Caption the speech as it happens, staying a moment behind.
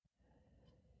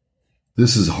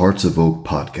This is Hearts of Oak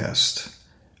Podcast.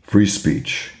 Free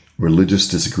speech, religious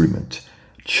disagreement,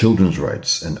 children's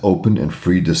rights, and open and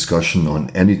free discussion on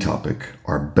any topic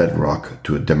are bedrock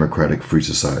to a democratic free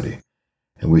society,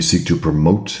 and we seek to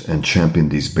promote and champion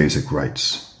these basic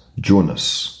rights. Join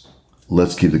us.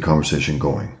 Let's keep the conversation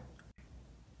going.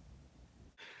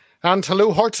 And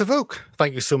hello, Hearts of Oak.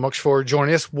 Thank you so much for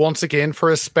joining us once again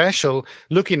for a special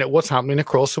looking at what's happening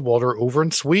across the water over in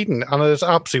Sweden. And it is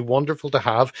absolutely wonderful to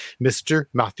have Mr.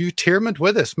 Matthew Tyrmand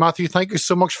with us. Matthew, thank you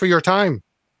so much for your time.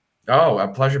 Oh, a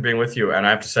pleasure being with you. And I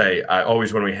have to say, I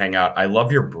always, when we hang out, I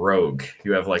love your brogue.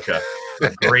 You have like a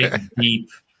great,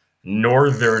 deep,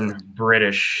 Northern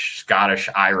British, Scottish,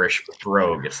 Irish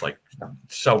brogue. It's like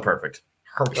so perfect.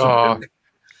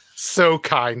 So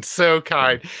kind, so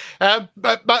kind.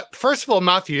 But first of all,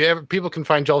 Matthew, people can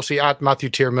find you obviously at Matthew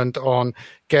Tyrmand on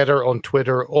Getter, on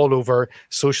Twitter, all over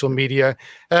social media.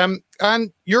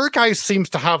 And your guys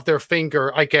seems to have their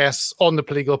finger, I guess, on the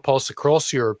political pulse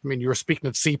across Europe. I mean, you were speaking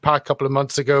at CPAC a couple of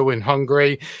months ago in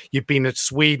Hungary. You've been at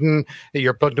Sweden.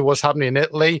 You're putting to what's happening in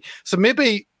Italy. So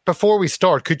maybe before we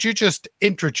start, could you just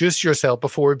introduce yourself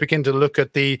before we begin to look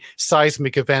at the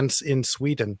seismic events in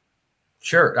Sweden?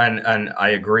 Sure. And I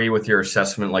agree with your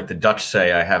assessment. Like the Dutch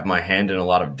say, I have my hand in a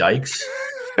lot of dikes.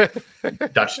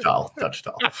 Dutch style.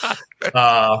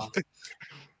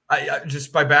 I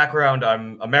just by background,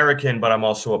 I'm American, but I'm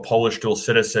also a Polish dual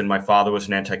citizen. My father was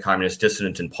an anti-communist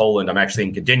dissident in Poland. I'm actually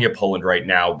in Gdynia, Poland right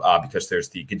now because there's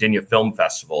the Gdynia Film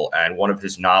Festival. And one of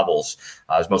his novels,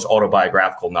 his most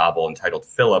autobiographical novel entitled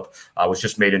Philip, was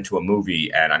just made into a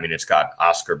movie. And I mean, it's got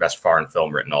Oscar Best Foreign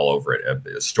Film written all over it.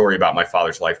 A story about my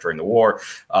father's life during the war,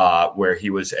 where he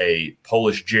was a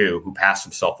Polish Jew who passed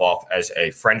himself off as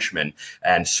a Frenchman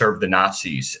and served the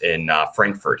Nazis in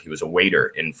Frankfurt. He was a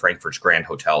waiter in Frankfurt's Grand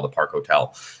Hotel, the Park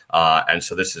Hotel. And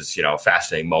so this is, a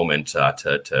fascinating moment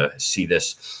to see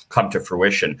this come to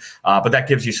fruition. But that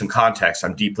gives you some context.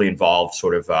 I'm deeply involved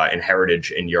sort of in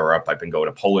heritage in Europe. I've been going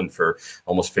to Poland for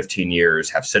almost 15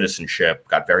 years, have citizenship,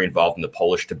 got very involved in the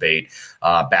Polish debate.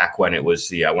 Back when it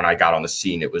was when I got on the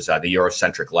scene, it was the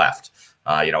Eurocentric left.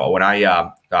 When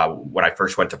I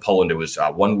first went to Poland, it was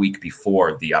 1 week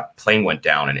before the plane went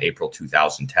down in April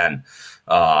 2010,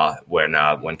 when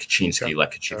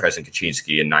Kaczynski, President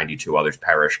Kaczynski, and 92 others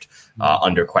perished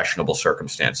under questionable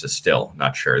circumstances. Still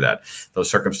not sure that those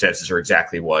circumstances are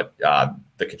exactly what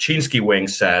the Kaczynski wing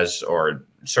says, or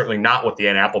certainly not what the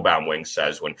Anne Applebaum wing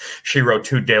says, when she wrote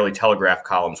 2 Daily Telegraph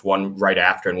columns, one right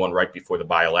after and one right before the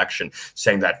by-election,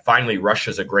 saying that finally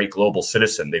Russia's a great global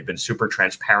citizen. They've been super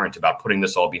transparent about putting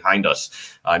this all behind us.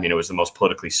 I mean, it was the most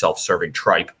politically self-serving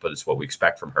tripe, but it's what we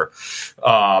expect from her.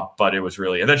 But it was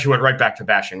really, and then she went right back to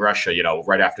bashing Russia,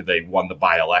 right after they won the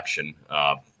by-election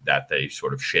that they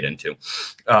sort of shit into.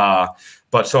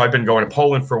 But so I've been going to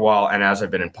Poland for a while, and as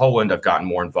I've been in Poland, I've gotten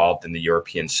more involved in the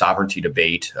European sovereignty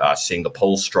debate, seeing the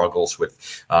Poles' struggles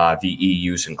with the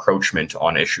EU's encroachment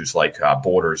on issues like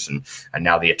borders, and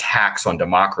now the attacks on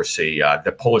democracy.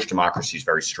 The Polish democracy is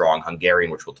very strong.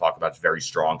 Hungarian, which we'll talk about, is very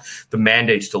strong. The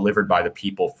mandates delivered by the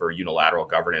people for unilateral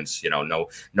governance, no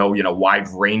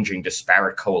wide-ranging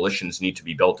disparate coalitions need to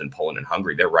be built in Poland and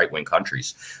Hungary. They're right-wing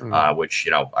countries, which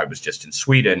I was just in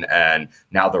Sweden, and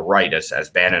now the right, as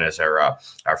Bannon, as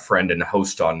our friend and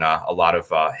host on a lot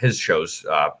of his shows,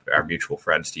 our mutual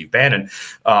friend Steve Bannon,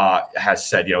 has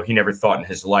said, he never thought in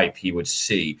his life he would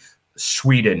see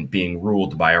Sweden being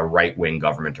ruled by a right-wing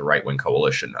government, a right-wing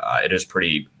coalition. It is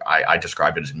pretty, I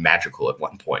described it as magical at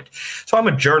one point. So I'm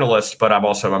a journalist, but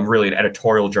I'm really an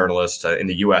editorial journalist. In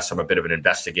the U.S., I'm a bit of an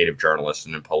investigative journalist,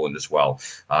 and in Poland as well.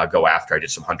 I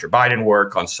did some Hunter Biden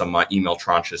work on some email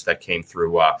tranches that came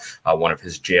through one of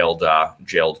his jailed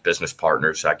business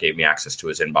partners, gave me access to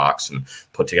his inbox, and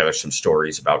put together some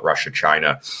stories about Russia,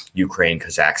 China, Ukraine,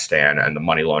 Kazakhstan, and the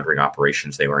money laundering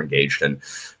operations they were engaged in,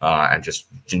 and just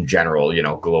in general,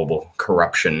 global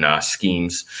corruption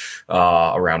schemes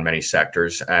around many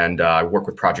sectors. And I work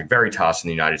with Project Veritas in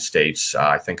the United States.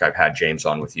 I think I've had James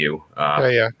on with you.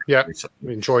 Yeah.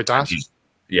 We enjoyed that.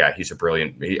 He's a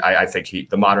brilliant. I think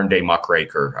the modern day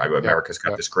muckraker. America's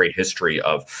got this great history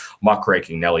of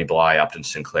muckraking. Nellie Bly, Upton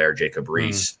Sinclair, Jacob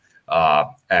Rees.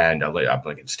 And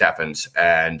Lincoln Steffens.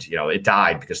 And, it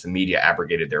died because the media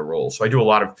abrogated their roles. So I do a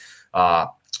lot of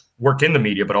work in the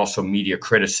media, but also media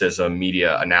criticism,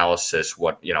 media analysis,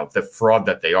 the fraud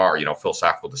that they are,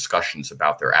 philosophical discussions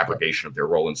about their abrogation of their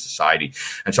role in society.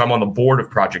 And so I'm on the board of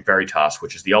Project Veritas,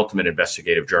 which is the ultimate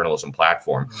investigative journalism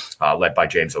platform led by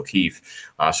James O'Keefe.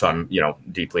 So I'm,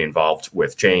 deeply involved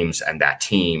with James and that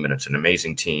team, and it's an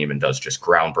amazing team and does just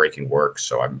groundbreaking work.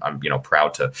 So I'm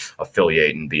proud to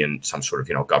affiliate and be in some sort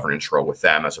of, governance role with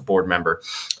them as a board member.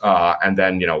 And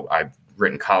then, I've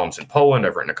written columns in Poland.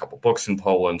 I've written a couple books in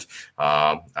Poland.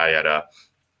 I had a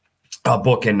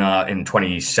book in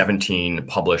 2017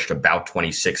 published about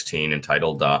 2016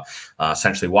 entitled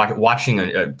essentially watching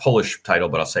a Polish title,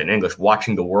 but I'll say in English,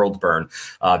 Watching the World Burn,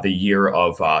 the Year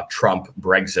of Trump,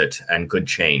 Brexit, and Good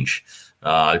Change.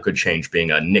 Good Change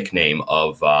being a nickname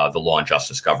of the Law and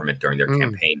Justice government during their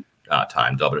campaign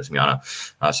time, Dobra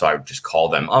Zmiana. So I would just call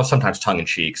them, sometimes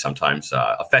tongue-in-cheek, sometimes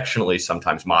affectionately,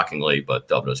 sometimes mockingly, but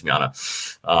Dobra Zmiana.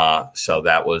 So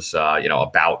that was,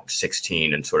 about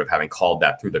 16 and sort of having called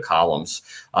that through the columns.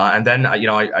 And then,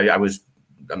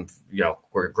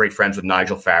 we're great friends with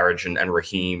Nigel Farage and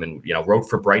Raheem, and, wrote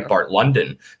for Breitbart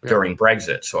London during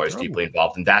Brexit. So I was deeply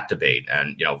involved in that debate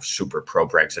and, super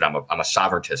pro-Brexit. I'm a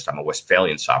sovereigntist. I'm a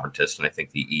Westphalian sovereigntist. And I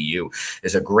think the EU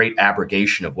is a great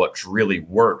abrogation of what's really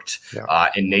worked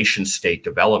in nation state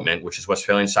development, which is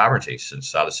Westphalian sovereignty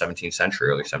since the 17th century,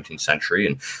 early 17th century.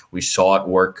 And we saw it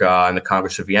work in the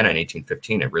Congress of Vienna in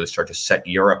 1815. It really started to set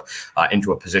Europe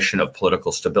into a position of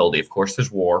political stability. Of course,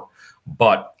 there's war,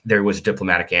 but there was a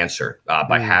diplomatic answer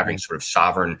by having sort of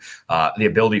sovereign, the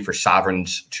ability for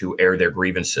sovereigns to air their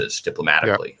grievances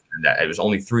diplomatically. And that it was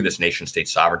only through this nation state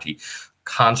sovereignty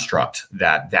construct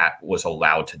that was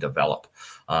allowed to develop.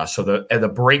 So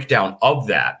the breakdown of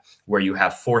that, where you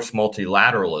have forced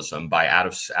multilateralism by out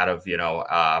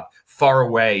of far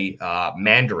away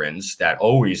mandarins that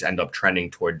always end up trending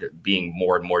toward being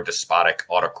more and more despotic,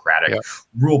 autocratic,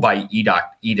 rule by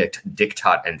edict,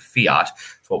 diktat, and fiat.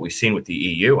 It's what we've seen with the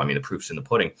EU. I mean, the proof's in the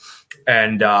pudding.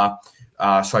 And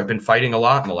so I've been fighting a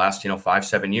lot in the last,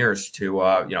 5-7 years to,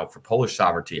 for Polish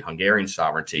sovereignty, Hungarian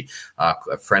sovereignty,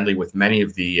 friendly with many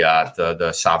of the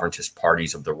sovereigntist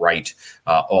parties of the right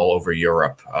all over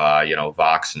Europe,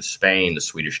 Vox in Spain, the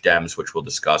Swedish Dems, which we'll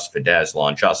discuss, Fidesz, Law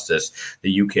and Justice,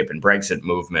 the UKIP and Brexit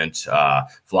movement,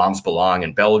 Vlaams Belang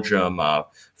in Belgium,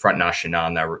 Front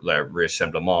National, Le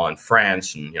Rassemblement in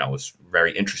France, and was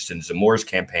very interested in Zemmour's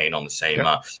campaign on the same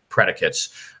predicates.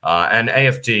 And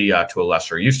AfD, to a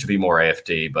lesser, used to be more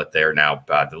AfD, but they're now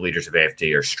the leaders of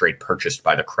AfD are straight purchased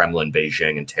by the Kremlin,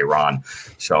 Beijing, and Tehran.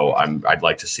 So I'd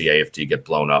like to see AfD get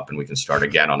blown up, and we can start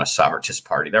again on a sovereigntist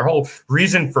party. Their whole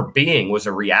reason for being was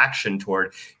a reaction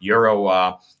toward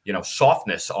Euro,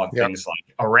 softness on things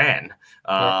like Iran.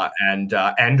 And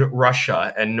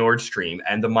Russia and Nord Stream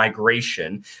and the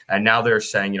migration. And now they're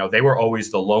saying, they were always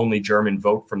the lonely German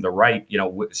vote from the right,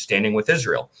 standing with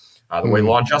Israel, the way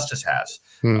Law and Justice has.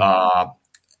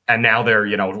 And now they're,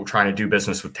 trying to do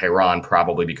business with Tehran,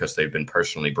 probably because they've been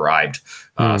personally bribed.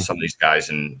 Some of these guys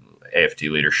in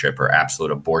AfD leadership are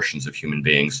absolute abortions of human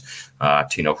beings.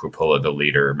 Tino Chrupula, the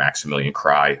leader, Maximilian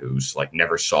Kraj, who's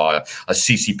never saw a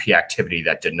CCP activity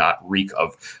that did not reek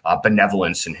of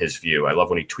benevolence in his view. I love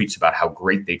when he tweets about how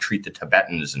great they treat the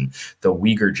Tibetans, and the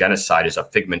Uyghur genocide is a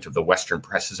figment of the Western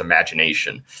press's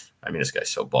imagination. I mean, this guy's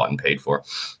so bought and paid for.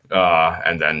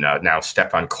 And then now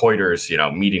Stefan Koyder's,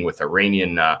 meeting with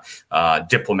Iranian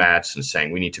diplomats and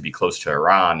saying we need to be close to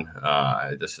Iran.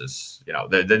 This is,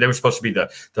 they were supposed to be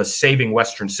the saving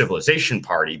Western civilization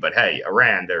party, but hey,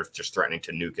 Iran, they're just threatening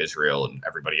to nuke Israel and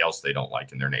everybody else they don't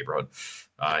like in their neighborhood.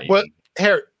 Let's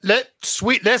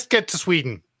get to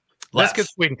Sweden. Let's get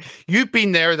to Sweden. You've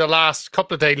been there the last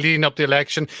couple of days leading up to the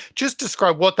election. Just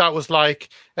describe what that was like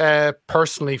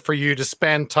personally for you to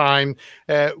spend time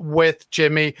with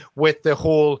Jimmy, with the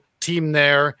whole team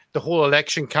there, the whole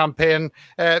election campaign.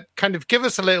 Kind of give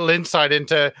us a little insight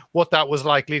into what that was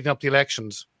like leading up to the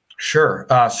elections. Sure.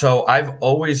 So I've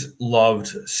always loved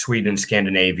Sweden and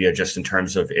Scandinavia just in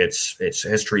terms of its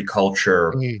history,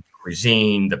 culture,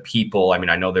 cuisine, the people. I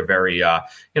mean, I know they're very,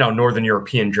 Northern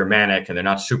European, Germanic, and they're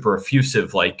not super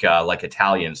effusive like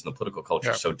Italians, and the political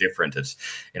culture is so different. It's,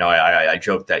 I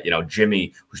joke that,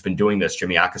 Jimmy, who's been doing this,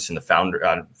 Jimmy Åkesson,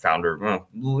 the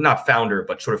not founder,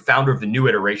 but sort of founder of the new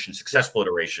iteration, successful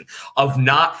iteration of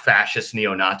not fascist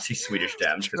neo-Nazi Swedish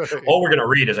Dems. Because all we're going to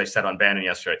read, as I said on Bannon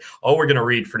yesterday, all we're going to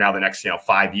read for now the next,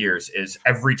 5 years is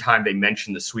every time they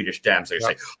mention the Swedish Dems, they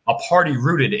say a party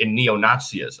rooted in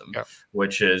neo-Nazism,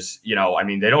 which is, is, I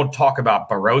mean, they don't talk about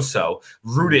Barroso,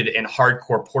 rooted in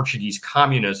hardcore Portuguese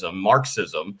communism,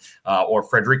 Marxism, or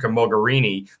Federica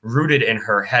Mogherini, rooted in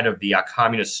her head of the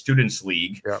Communist Students'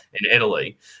 League in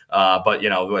Italy. But,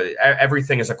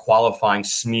 everything is a qualifying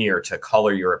smear to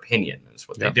color your opinion. That's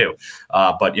what they do.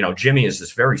 But, Jimmy is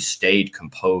this very staid,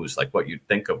 composed, like what you'd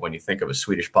think of when you think of a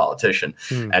Swedish politician.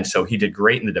 And so he did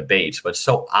great in the debates, but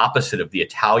so opposite of the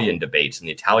Italian debates and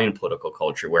the Italian political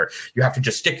culture, where you have to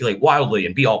gesticulate wildly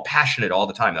and be all passionate all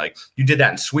the time. Like, you did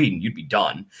that in Sweden, you'd be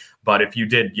done. But if you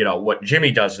did, what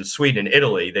Jimmy does in Sweden and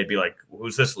Italy, they'd be like,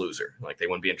 who's this loser? Like, they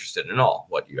wouldn't be interested in all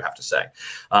what you have to say.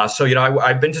 So,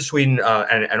 I've been to Sweden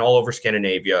and all over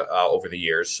Scandinavia over the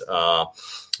years.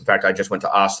 In fact, I just went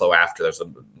to Oslo after. That was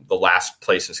the last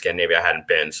place in Scandinavia I hadn't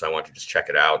been. So I wanted to just check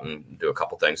it out and do a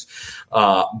couple things.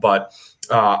 But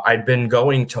I'd been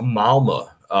going to Malmö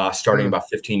starting about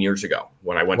 15 years ago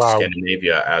when I went to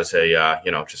Scandinavia as a,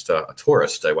 just a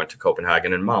tourist. I went to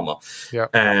Copenhagen and Malmö.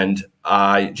 And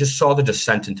I just saw the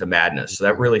descent into madness. So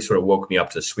that really sort of woke me up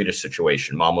to the Swedish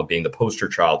situation, Malmö being the poster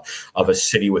child of a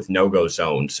city with no-go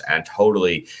zones and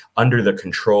totally under the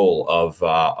control of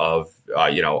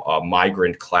a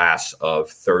migrant class of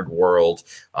third world,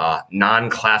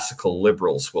 non-classical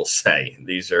liberals, we'll say.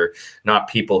 These are not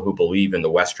people who believe in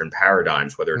the Western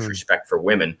paradigms, whether it's respect for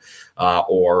women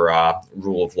or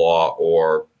rule of law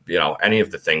or any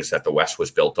of the things that the West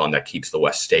was built on that keeps the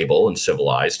West stable and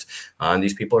civilized. And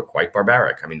these people are quite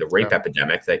barbaric. I mean, the rape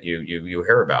epidemic that you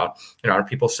hear about,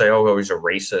 people say, oh, he's a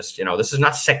racist. This is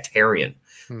not sectarian.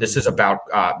 This is about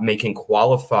making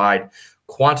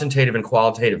quantitative and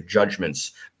qualitative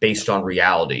judgments based on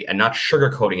reality and not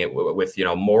sugarcoating it with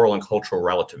moral and cultural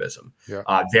relativism.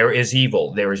 There is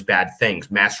evil. There is bad things.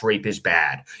 Mass rape is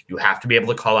bad. You have to be able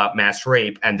to call out mass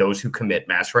rape and those who commit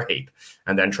mass rape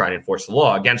and then try and enforce the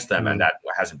law against them. And that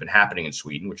hasn't been happening in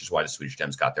Sweden, which is why the Swedish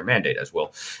Dems got their mandate, as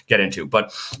we'll get into.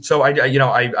 But so I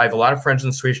have a lot of friends in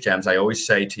the Swedish Dems. I always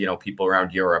say to, people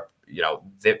around Europe,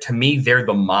 to me, they're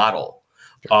the model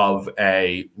of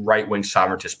a right-wing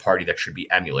sovereigntist party that should be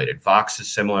emulated. Vox is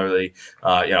similarly,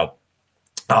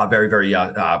 very, very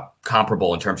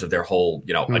comparable in terms of their whole,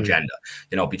 agenda,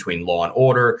 between law and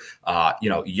order,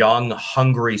 young,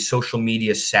 hungry, social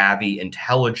media savvy,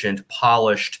 intelligent,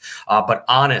 polished, but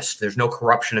honest. There's no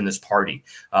corruption in this party.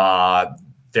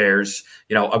 There's,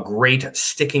 a great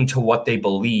sticking to what they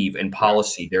believe in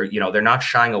policy. They're not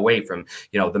shying away from,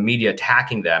 the media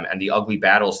attacking them and the ugly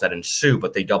battles that ensue,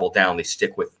 but they double down. They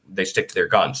stick to their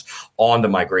guns on the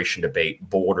migration debate,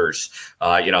 borders.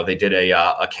 They did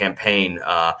a campaign.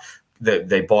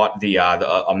 They bought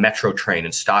a metro train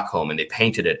in Stockholm and they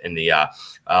painted it in the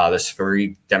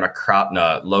Sverige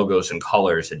Demokraterna logos and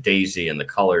colors, a daisy and the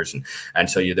colors, and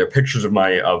so there are pictures of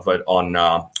it on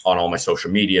all my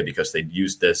social media because they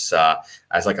used this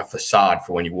as like a facade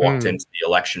for when you walked into the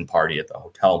election party at the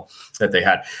hotel that they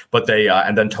had. But they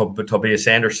and then Tobias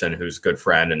Andersson, who's a good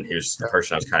friend and he's the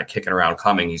person I was kind of kicking around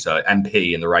coming. He's a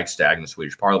MP in the Riksdag in the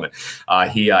Swedish Parliament.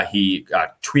 He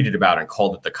tweeted about it and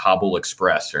called it the Kabul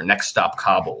Express or Next Stop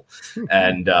Kabul,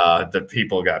 and the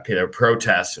people got their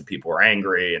protests and people were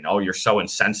angry and you're so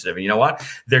insensitive. And you know what?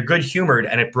 They're good humored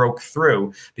and it broke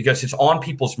through because it's on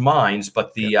people's minds.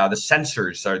 But the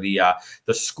censors are the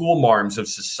school marms of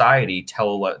society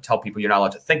tell people you're not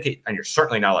allowed to think it and you're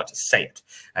certainly not allowed to say it.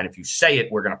 And if you say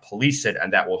it, we're going to police it.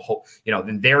 And that will,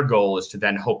 then their goal is to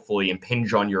then hopefully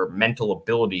impinge on your mental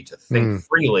ability to think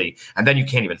freely. And then you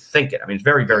can't even think it. I mean, it's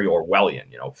very, very Orwellian.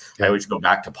 I always go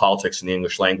back to Politics in the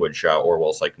English Language,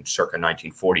 Orwell's like circa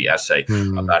 1940 essay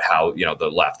about how, the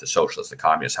left, the socialists, the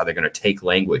communists, how they're going to take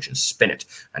language and spin it.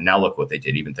 And now look what they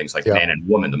did. Even things like man and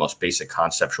woman, the most basic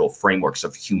conceptual frameworks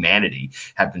of humanity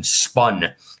have been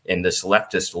spun in this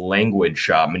leftist language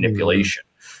manipulation.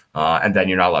 And then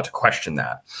you're not allowed to question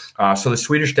that. So the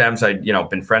Swedish Dems, I've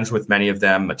been friends with many of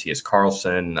them, Matthias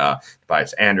Carlson,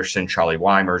 Tobias Andersson, Charlie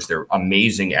Weimers, their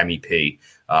amazing MEP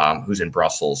who's in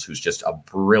Brussels, who's just a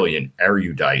brilliant,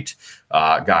 erudite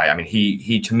guy. I mean,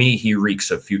 he to me, he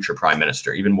reeks of future prime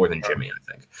minister, even more than Jimmy,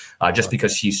 I think, just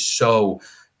because he's so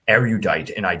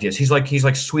erudite in ideas. He's like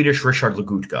Swedish Richard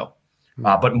Legutko.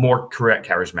 But more correct,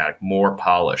 charismatic, more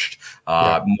polished,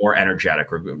 more energetic.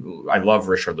 I love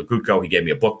Richard Legutko. He gave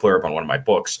me a book blurb on one of my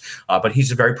books, but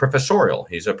he's a very professorial.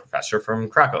 He's a professor from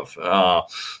Krakow.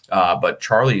 But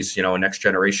Charlie's, a next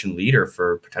generation leader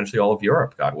for potentially all of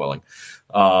Europe, God willing.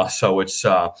 So it's,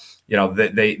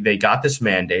 they got this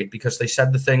mandate because they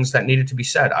said the things that needed to be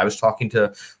said. I was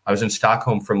in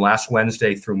Stockholm from last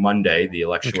Wednesday through Monday. The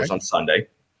election was on Sunday.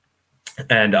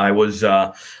 And I was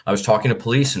talking to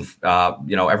police and,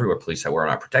 everywhere police that were on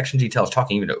our protection details, I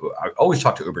always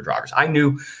talk to Uber drivers. I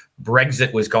knew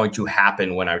Brexit was going to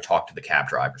happen when I talked to the cab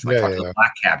drivers. When I talked to the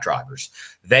black cab drivers,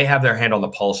 they have their hand on the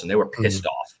pulse and they were pissed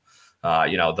off.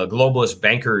 The globalist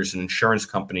bankers and insurance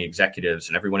company executives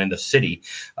and everyone in the city,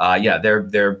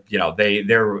 they're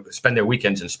spend their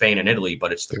weekends in Spain and Italy,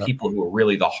 but it's the people who are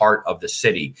really the heart of the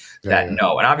city that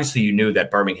know. And obviously, you knew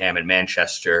that Birmingham and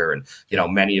Manchester and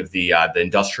many of the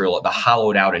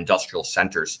hollowed out industrial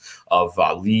centers of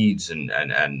Leeds and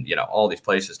all these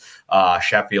places,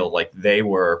 Sheffield, like they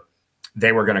were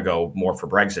going to go more for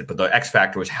Brexit, but the X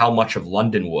factor was how much of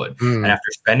London would. And after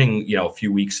spending, a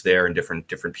few weeks there in different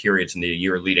periods in the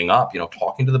year leading up,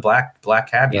 talking to the black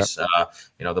cabbies,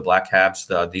 the black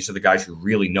cabs, these are the guys who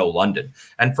really know London,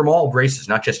 and from all races,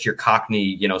 not just your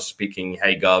Cockney, speaking,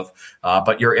 hey, gov,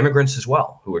 but your immigrants as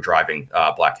well who are driving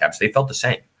black cabs. They felt the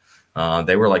same.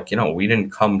 They were like, we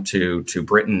didn't come to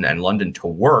Britain and London to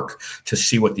work to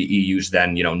see what the EU's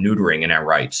then, neutering in our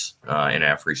rights in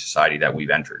our free society that we've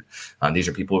entered. These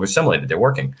are people who've assimilated. They're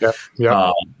working.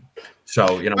 On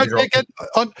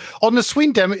the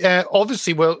Sweden Dem,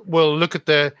 obviously we'll look at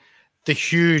the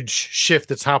huge shift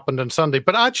that's happened on Sunday.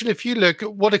 But actually, if you look,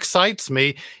 what excites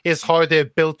me is how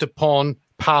they've built upon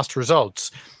past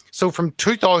results. So from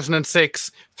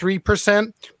 2006,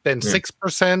 3%, then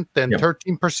 6%, then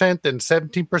 13%, then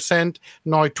 17%,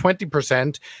 now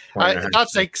 20%.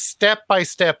 That's like step by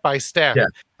step by step.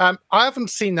 I haven't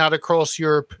seen that across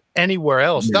Europe anywhere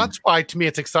else. That's why, to me,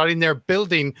 it's exciting. They're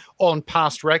building on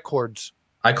past records.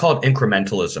 I call it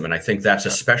incrementalism. And I think that's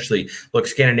especially, look,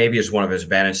 Scandinavia is one of, as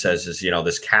Bannon says, is,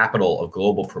 this capital of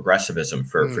global progressivism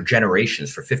for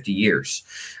generations, for 50 years.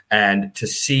 And to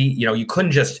see, you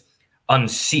couldn't just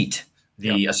unseat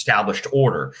the established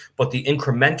order, but the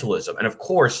incrementalism. And of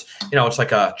course, it's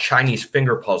like a Chinese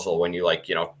finger puzzle when you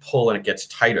pull and it gets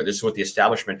tighter. This is what the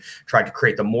establishment tried to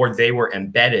create. The more they were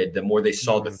embedded, the more they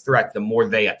saw the threat, the more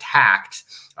they attacked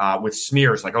with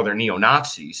smears like, oh, they're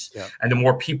neo-Nazis. And the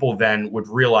more people then would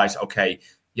realize, okay,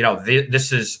 these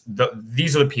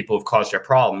are the people who've caused our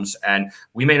problems, and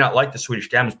we may not like the Swedish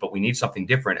Dems, but we need something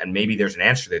different, and maybe there's an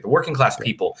answer there. The working class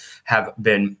people have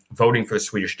been voting for the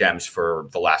Swedish Dems for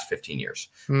the last 15 years,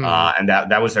 and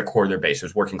that was their core of their base. It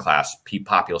was working class,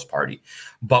 populist party.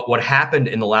 But what happened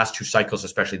in the last two cycles,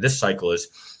 especially this cycle, is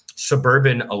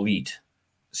suburban elite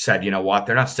said, you know what,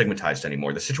 they're not stigmatized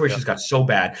anymore. The situation's got so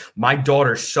bad. My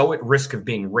daughter's so at risk of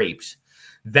being raped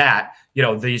that,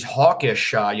 these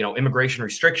hawkish, immigration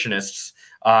restrictionists,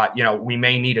 we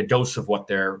may need a dose of what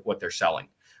they're selling.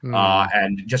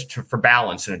 And just for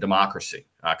balance in a democracy,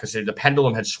 because the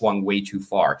pendulum had swung way too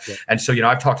far. And so,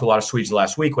 I've talked to a lot of Swedes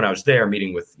last week when I was there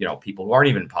meeting with, people who aren't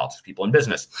even in politics, people in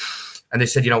business. And they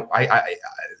said,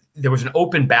 there was an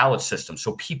open ballot system.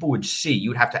 So people would see,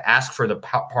 you'd have to ask for the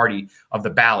party of the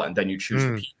ballot, and then you choose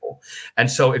the people. And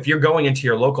so if you're going into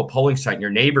your local polling site and your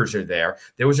neighbors are there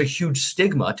was a huge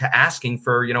stigma to asking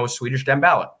for, a Swedish Dem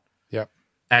ballot.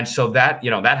 And so that,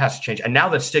 that has to change. And now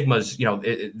that stigmas,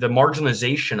 the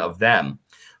marginalization of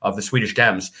the Swedish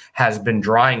Dems has been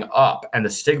drying up, and the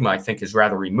stigma, I think, is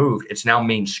rather removed. It's now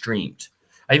mainstreamed.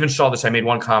 I even saw this. I made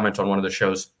one comment on one of the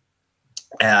shows.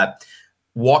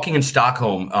 Walking in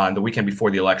Stockholm on the weekend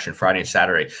before the election, Friday and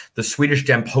Saturday, the Swedish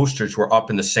Dem posters were up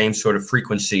in the same sort of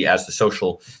frequency as the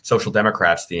Social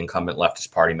Democrats, the incumbent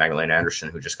leftist party, Magdalena Andersson,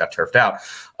 who just got turfed out.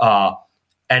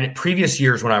 And in previous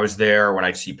years when I was there, when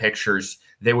I'd see pictures,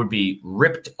 they would be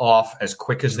ripped off as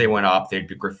quick as they went up. They'd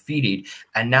be graffitied.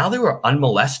 And now they were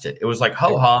unmolested. It was like,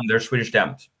 ho-hum, they're Swedish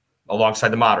Dems. Alongside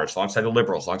the moderates, alongside the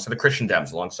liberals, alongside the Christian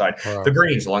Dems, alongside the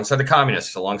Greens, alongside the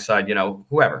communists, alongside,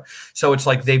 whoever. So it's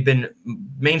like they've been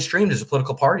mainstreamed as a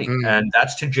political party. And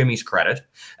that's to Jimmy's credit,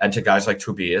 and to guys like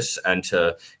Tobias, and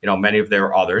to, many of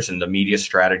their others, and the media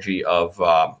strategy of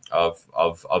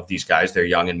these guys. They're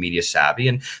young and media savvy,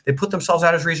 and they put themselves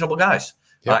out as reasonable guys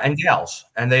and gals,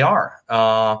 and they are.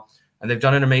 And they've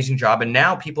done an amazing job. And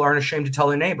now people aren't ashamed to tell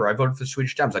their neighbor, I voted for the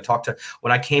Swedish Dems.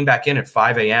 When I came back in at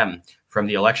 5 a.m., from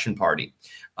the election party,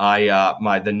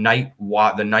 the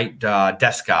night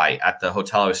desk guy at the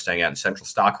hotel I was staying at in central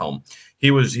Stockholm,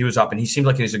 he was up, and he seemed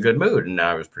like he was in a good mood, and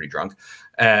I was pretty drunk,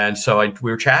 and so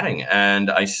we were chatting, and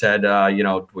I said,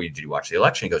 did you watch the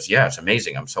election? He goes, yeah, it's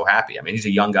amazing. I'm so happy. I mean, he's a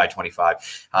young guy,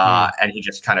 25, and he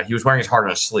just he was wearing his heart on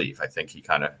his sleeve. I think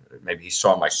maybe he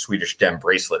saw my Swedish Dem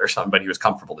bracelet or something, but he was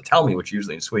comfortable to tell me, which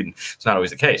usually in Sweden it's not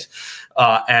always the case.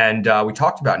 And we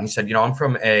talked about it, and he said, I'm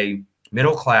from a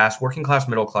working class,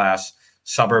 middle class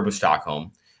suburb of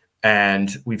Stockholm. And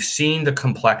we've seen the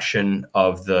complexion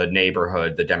of the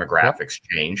neighborhood, the demographics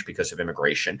change because of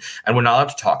immigration. And we're not allowed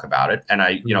to talk about it. And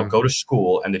I, go to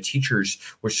school, and the teachers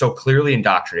were so clearly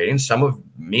indoctrinating some of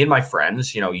me and my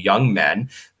friends, young men,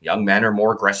 Young men are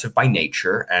more aggressive by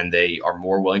nature, and they are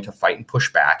more willing to fight and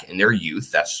push back in their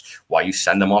youth. That's why you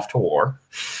send them off to war.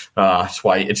 That's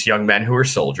why it's young men who are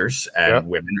soldiers, and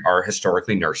women are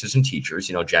historically nurses and teachers.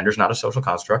 You know, gender is not a social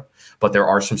construct, but there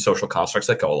are some social constructs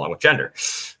that go along with gender.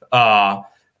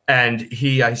 And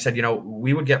I said, you know,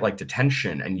 we would get like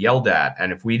detention and yelled at,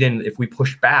 and if we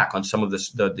pushed back on some of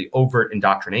this, the overt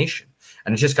indoctrination,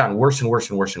 and it's just gotten worse and worse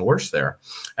and worse and worse there.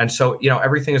 And so, you know,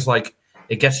 everything is like,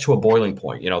 it gets to a boiling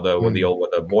point, you know,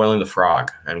 the boiling the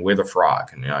frog, and we're the frog.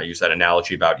 And I use that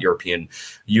analogy about European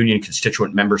Union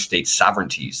constituent member states'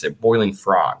 sovereignties. They're boiling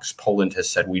frogs. Poland has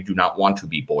said we do not want to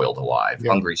be boiled alive.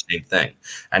 Yeah. Hungary, same thing.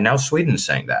 And now Sweden's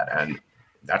saying that. And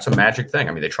that's a magic thing.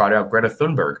 I mean, they tried out Greta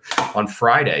Thunberg on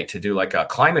Friday to do like a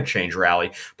climate change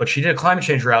rally, but she did a climate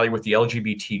change rally with the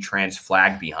LGBT trans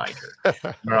flag behind her,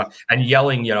 and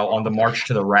yelling, you know, on the march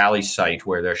to the rally site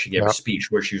where she gave a speech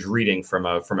where she was reading from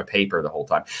a paper the whole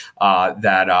time,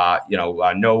 no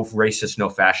racist, no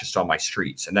fascist on my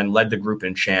streets, and then led the group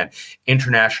in chant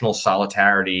international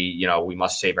solidarity. You know, we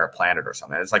must save our planet or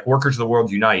something. It's like workers of the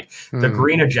world unite. The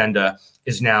green agenda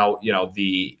is now, you know,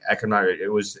 the economic. It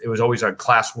was always a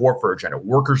class warfare agenda.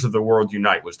 Workers of the world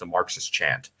unite was the Marxist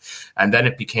chant, and then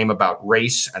it became about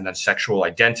race and then sexual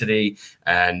identity,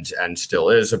 and still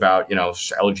is about, you know,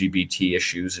 LGBT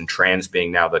issues and trans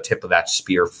being now the tip of that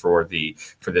spear for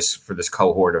this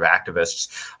cohort of activists.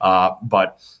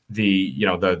 But the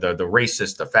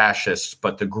racist, the fascists,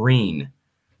 but the green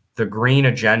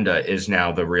agenda is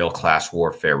now the real class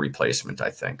warfare replacement,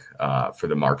 I think, for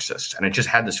the Marxists. And it just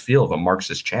had this feel of a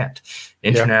Marxist chant.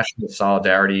 International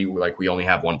solidarity, like we only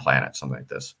have one planet, something like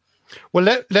this. Well,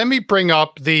 let me bring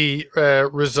up the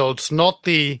results, not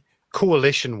the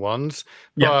coalition ones,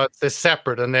 but the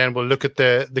separate, and then we'll look at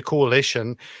the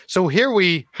coalition. So here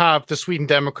we have the Sweden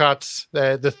Democrats,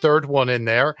 the third one in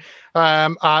there,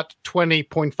 at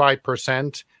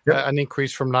 20.5%, an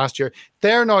increase from last year.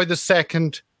 They're now the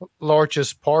second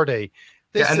largest party.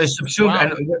 And they subsumed,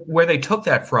 and where they took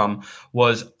that from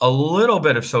was a little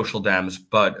bit of social Dems,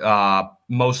 but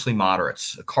mostly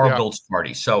moderates, Carl Bildt's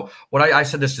party. So what I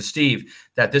said this to Steve,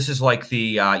 that this is like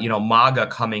the, MAGA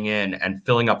coming in and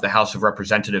filling up the House of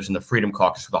Representatives and the Freedom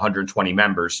Caucus with 120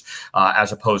 members,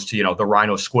 as opposed to, the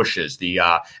Rhino Squishes, the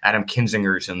Adam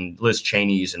Kinzingers and Liz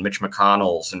Cheney's and Mitch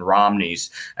McConnell's and Romney's,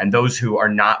 and those who are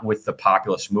not with the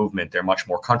populist movement. They're much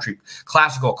more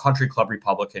classical country club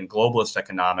Republican, globalist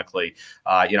economically,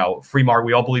 free market.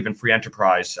 We all believe in free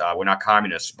enterprise. We're not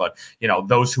communists, but,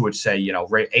 those who would say,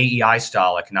 AEI style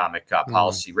economic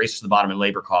policy, race to the bottom in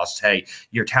labor costs. Hey,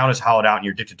 your town is hollowed out and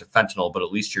you're addicted to fentanyl, but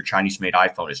at least your Chinese-made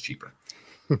iPhone is cheaper.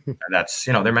 And that's,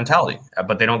 their mentality.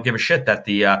 But they don't give a shit that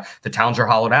the towns are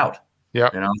hollowed out. Yeah.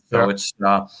 It's,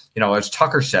 as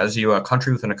Tucker says, you a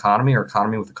country with an economy or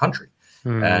economy with a country.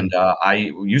 And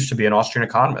I used to be an Austrian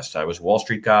economist. I was a Wall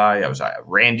Street guy. I was a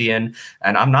Randian,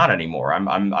 and I'm not anymore. I'm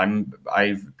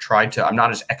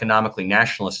not as economically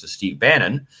nationalist as Steve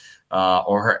Bannon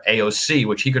or her AOC,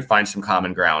 which he could find some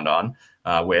common ground on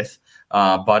with.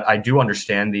 But I do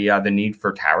understand the need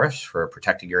for tariffs, for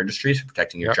protecting your industries, for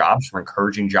protecting your jobs, for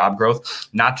encouraging job growth,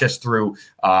 not just through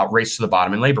race to the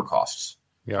bottom in labor costs.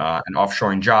 And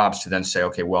offshoring jobs to then say,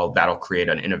 okay, well, that'll create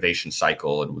an innovation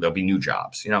cycle and there'll be new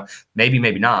jobs.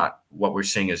 Maybe not. What we're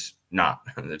seeing is not.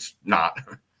 It's not.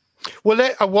 Well,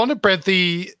 I want to, Brent,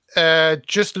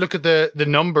 just look at the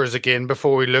numbers again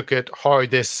before we look at how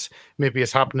this maybe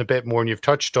has happened a bit more, and you've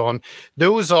touched on.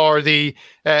 Those are the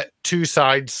two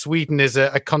sides. Sweden is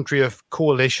a country of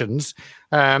coalitions,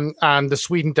 and the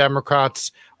Sweden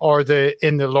Democrats are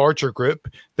in the larger group,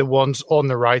 the ones on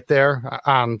the right there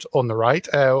and on the right,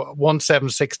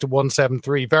 176 to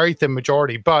 173, very thin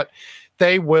majority, but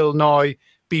they will now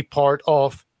be part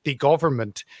of the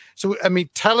government. So,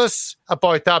 tell us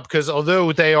about that, because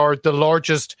although they are the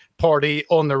largest party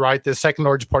on the right, the second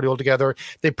largest party altogether,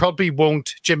 Jimmy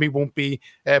won't be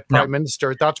prime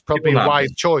minister. That's probably a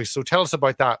wise choice. So tell us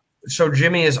about that. So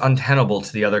Jimmy is untenable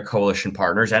to the other coalition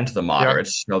partners and to the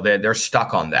moderates. So they're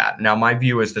stuck on that. Now, my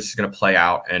view is this is going to play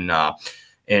out in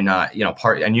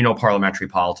parliamentary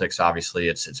politics. Obviously,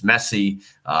 it's messy.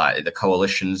 The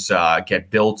coalitions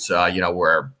get built,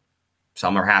 where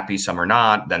some are happy, some are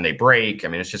not. Then they break.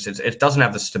 It doesn't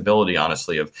have the stability,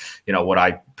 honestly, of what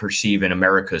I perceive in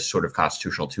America's sort of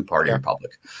constitutional two-party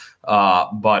republic.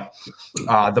 But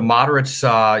the moderates,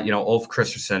 Ulf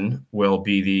Kristersson will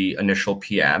be the initial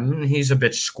PM. He's a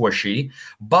bit squishy,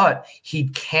 but he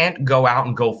can't go out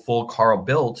and go full Carl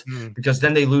Bildt because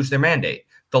then they lose their mandate.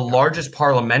 The largest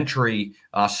parliamentary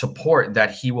support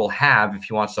that he will have if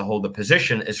he wants to hold the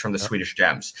position is from the Swedish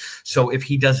Dems. So if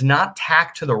he does not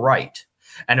tack to the right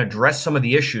and address some of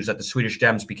the issues that the Swedish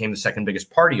Dems became the second biggest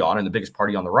party on and the biggest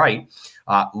party on the right,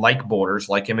 like borders,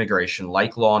 like immigration,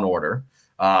 like law and order,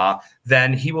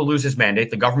 then he will lose his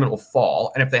mandate. The government will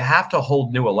fall. And if they have to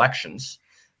hold new elections,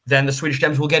 then the Swedish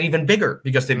Dems will get even bigger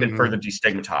because they've been further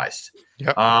destigmatized.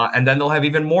 Yep. And then they'll have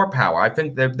even more power. I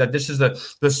think that this is the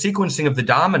sequencing of the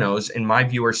dominoes in my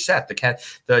view are set.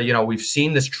 We've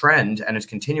seen this trend and it's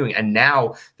continuing. And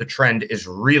now the trend is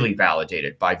really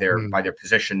validated by their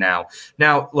position now.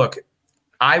 Now, look,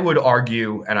 I would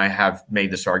argue, and I have made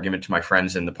this argument to my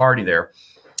friends in the party there,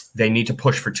 they need to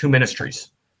push for 2 ministries.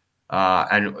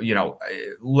 Let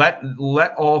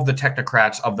all of the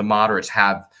technocrats of the moderates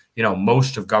have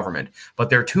most of government,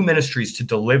 but there are 2 ministries to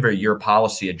deliver your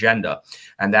policy agenda,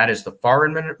 and that is the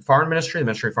foreign ministry, the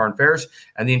Ministry of Foreign Affairs,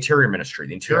 and the Interior Ministry.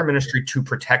 The Interior Ministry to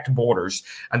protect borders,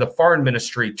 and the Foreign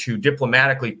Ministry to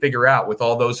diplomatically figure out with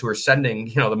all those who are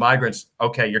sending, the migrants,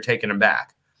 okay, you're taking them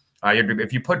back.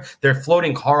 They're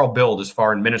floating Carl Bildt as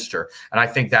foreign minister, and I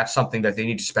think that's something that they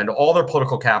need to spend all their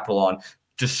political capital on.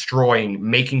 Destroying,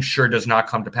 making sure does not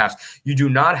come to pass. You do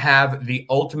not have the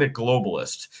ultimate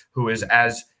globalist who is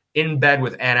as in bed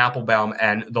with Anne Applebaum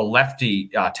and the lefty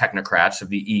technocrats of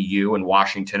the EU and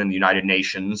Washington and the United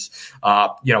Nations,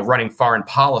 running foreign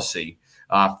policy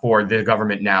for the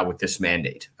government now with this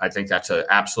mandate. I think that's an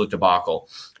absolute debacle.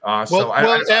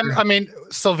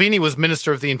 Salvini was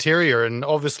Minister of the Interior and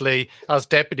obviously as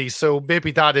deputy, so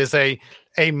maybe that is a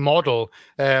model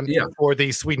for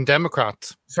the Sweden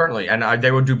Democrats. Certainly, and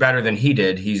they would do better than he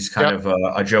did. He's kind of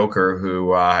a joker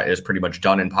who is pretty much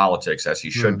done in politics, as he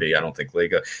should be. I don't think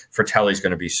Lega Fratelli is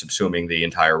going to be subsuming the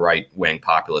entire right-wing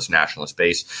populist nationalist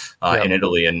base in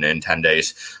Italy in 10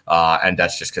 days, and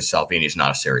that's just because Salvini is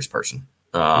not a serious person.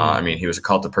 He was a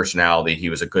cult of personality. He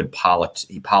was a good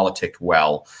he politicked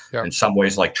well in some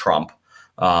ways like Trump.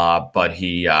 But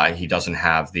he doesn't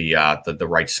have the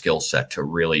right skill set to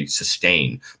really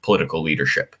sustain political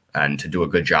leadership and to do a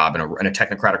good job in a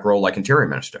technocratic role like Interior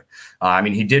Minister.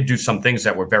 He did do some things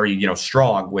that were very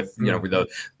strong with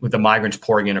with the migrants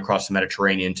pouring in across the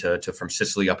Mediterranean to from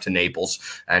Sicily up to Naples,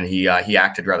 and he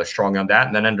acted rather strongly on that,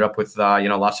 and then ended up with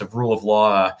lots of rule of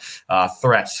law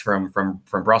threats from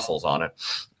Brussels on it,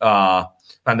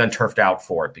 and then turfed out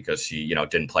for it because he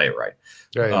didn't play it right.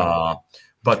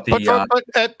 But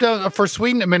for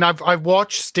Sweden, I've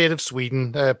watched State of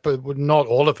Sweden, but not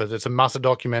all of it. It's a massive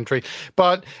documentary.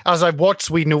 But as I've watched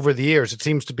Sweden over the years, it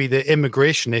seems to be the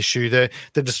immigration issue, the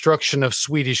destruction of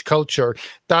Swedish culture.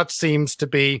 That seems to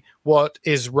be what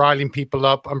is riling people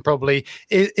up. And probably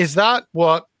is that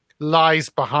what lies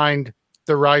behind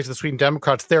the rise of the Sweden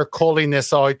Democrats? They're calling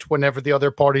this out whenever the other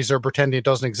parties are pretending it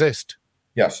doesn't exist.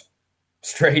 Yes.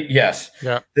 Straight, yes.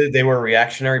 Yeah. They were a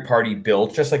reactionary party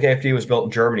built, just like AfD was built in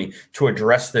Germany, to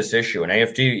address this issue. And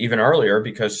AfD even earlier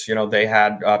because, they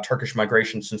had Turkish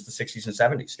migration since the 60s and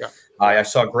 70s. Yeah. I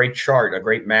saw a great chart, a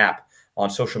great map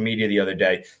on social media the other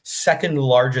day. Second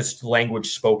largest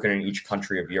language spoken in each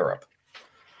country of Europe.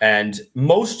 And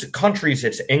most countries,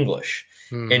 it's English.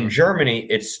 Mm-hmm. In Germany,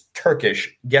 it's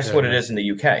Turkish. Guess what it is in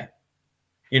the UK?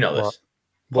 You know this.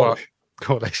 Polish.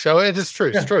 Polish. So it is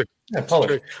true. It's true. Yeah,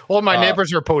 Polish. All my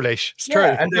neighbors are Polish. It's true.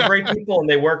 And they're great people and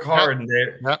they work hard. And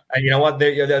you know what?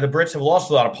 The Brits have lost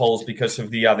a lot of Poles because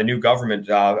of the new government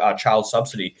child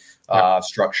subsidy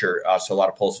structure. So a lot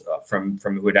of Poles from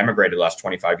who had emigrated the last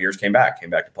 25 years came back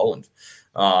to Poland.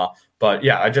 But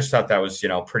I just thought that was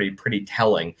pretty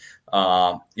telling.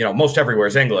 Most everywhere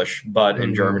is English, but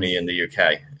in Germany and the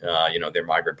UK, they're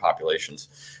migrant populations.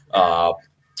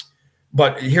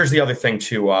 But here's the other thing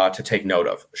to take note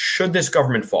of. Should this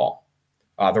government fall,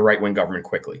 the right-wing government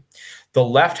quickly, the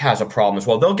left has a problem as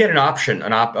well. They'll get an option.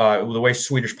 The way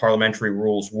Swedish parliamentary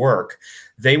rules work,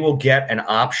 they will get an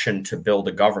option to build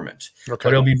a government. Okay.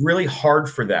 But it'll be really hard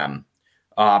for them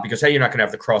because, you're not going to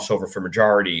have the crossover for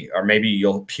majority, or maybe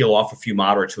you'll peel off a few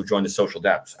moderates who join the Social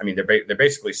Dems. They're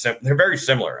basically they're very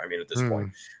similar. At this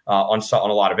point on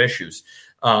a lot of issues,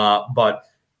 but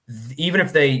even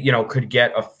if they, could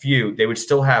get a few, they would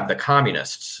still have the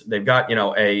communists. They've got,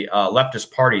 a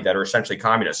leftist party that are essentially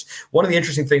communists. One of the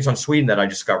interesting things on Sweden that I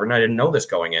discovered, and I didn't know this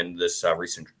going in this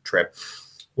recent trip,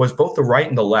 was both the right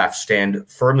and the left stand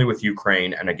firmly with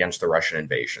Ukraine and against the Russian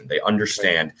invasion. They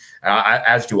understand,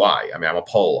 as do I. I'm a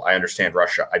Pole. I understand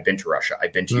Russia. I've been to Russia.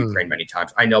 I've been to Ukraine many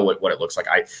times. I know what it looks like.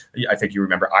 I think you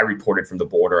remember I reported from the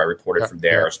border. I reported from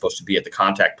there. I was supposed to be at the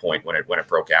contact point when it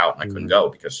broke out, and I couldn't go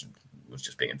because was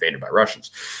just being invaded by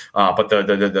Russians. But the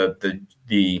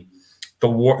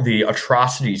war, the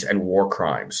atrocities and war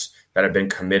crimes that have been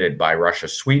committed by Russia,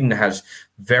 Sweden has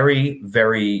very,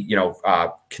 very,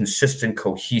 consistent,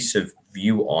 cohesive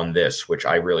view on this, which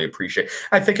I really appreciate.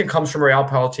 I think it comes from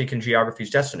realpolitik and geography's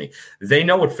destiny. They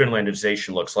know what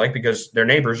Finlandization looks like because their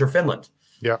neighbors are Finland,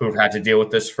 who have had to deal with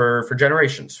this for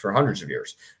generations, for hundreds of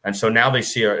years. And so now they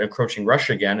see encroaching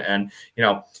Russia again. And,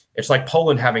 it's like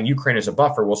Poland having Ukraine as a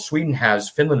buffer. Well, Sweden has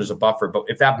Finland as a buffer. But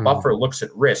if that buffer looks at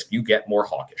risk, you get more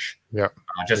hawkish.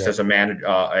 As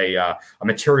a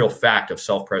material fact of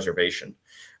self-preservation.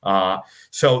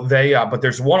 So they, but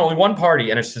there's only one party,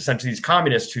 and it's essentially these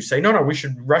communists who say, no,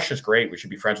 Russia's great. We should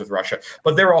be friends with Russia.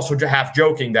 But they're also half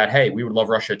joking that, hey, we would love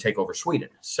Russia to take over Sweden.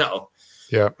 So,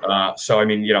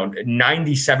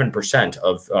 97%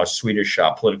 of Swedish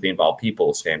politically involved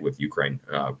people stand with Ukraine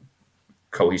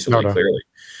cohesively, clearly.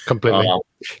 Completely.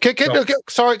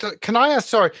 Sorry, can I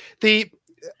ask,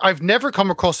 I've never come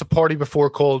across a party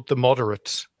before called the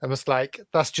Moderates. I was like,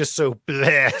 that's just so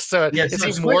bleh. So it's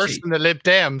even worse than the Lib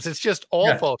Dems. It's just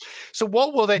awful. Yeah. So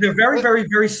what will they? They're very, very,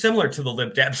 very similar to the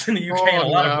Lib Dems in the UK in a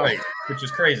lot of ways, which is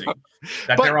crazy.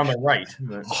 That they're on the right.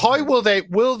 How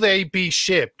will they be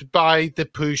shaped by the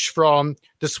push from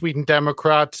the Sweden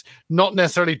Democrats? Not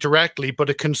necessarily directly,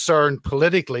 but a concern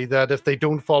politically that if they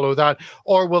don't follow that,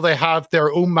 or will they have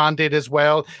their own mandate as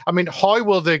well? I mean, how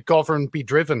will the government be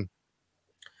driven?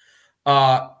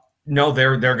 No,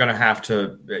 they're going to have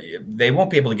to. They won't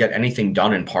be able to get anything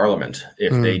done in Parliament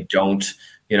if they don't,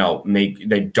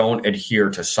 they don't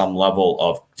adhere to some level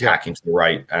of tacking to the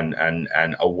right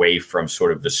and away from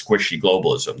sort of the squishy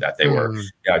globalism that they were,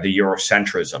 the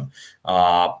Eurocentrism,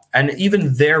 and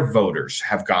even their voters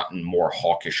have gotten more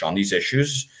hawkish on these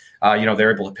issues.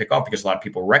 They're able to pick up because a lot of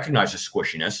people recognize the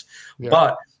squishiness,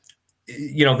 but.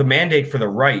 The mandate for the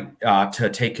right to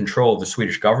take control of the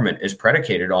Swedish government is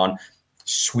predicated on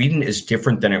Sweden is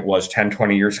different than it was 10,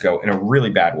 20 years ago in a really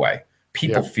bad way.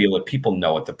 People feel it. People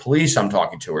know it. The police I'm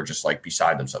talking to are just like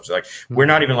beside themselves. They're like, we're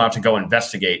not even allowed to go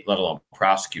investigate, let alone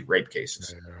prosecute rape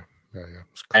cases.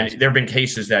 And there have been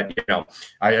cases that,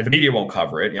 the media won't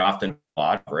cover it, often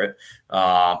not cover it.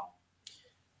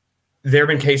 There have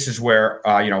been cases where,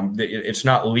 it's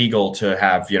not legal to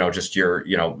have, just your,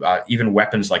 even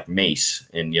weapons like mace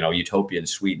in, utopian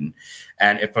Sweden.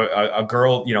 And if a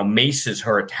girl, maces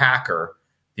her attacker,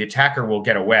 the attacker will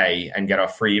get away and get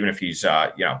off free, even if he's,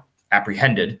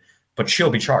 apprehended, but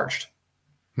she'll be charged.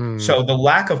 So the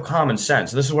lack of common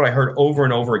sense, this is what I heard over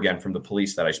and over again from the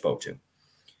police that I spoke to.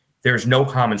 There's no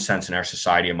common sense in our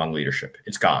society among leadership.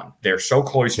 It's gone. They're so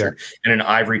cloistered in an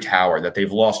ivory tower that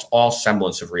they've lost all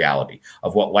semblance of reality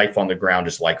of what life on the ground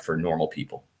is like for normal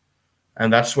people.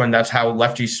 And that's how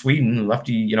lefty Sweden,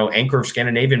 lefty, anchor of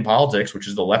Scandinavian politics, which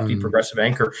is the lefty progressive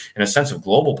anchor in a sense of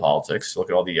global politics.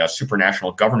 Look at all the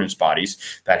supranational governance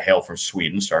bodies that hail from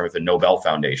Sweden, starting with the Nobel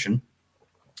Foundation.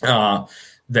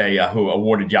 They who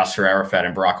awarded Yasser Arafat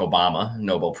and Barack Obama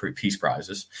Nobel Peace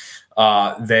Prizes.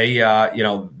 They've had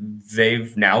their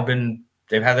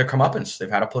comeuppance. They've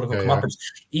had a political comeuppance.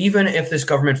 Even if this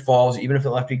government falls, even if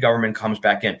the lefty government comes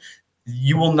back in,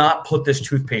 you will not put this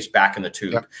toothpaste back in the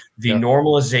tube. The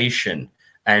normalization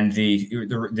and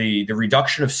the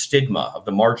reduction of stigma of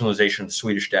the marginalization of the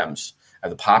Swedish Dems, of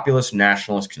the populist,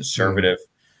 nationalist, conservative,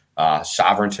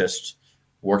 sovereigntist,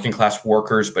 working class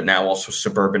workers, but now also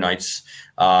suburbanites.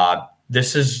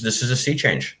 This is a sea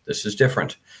change. This is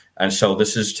different. And so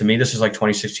this is like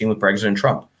 2016 with Brexit and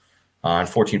Trump, and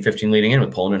 14-15 leading in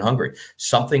with Poland and Hungary.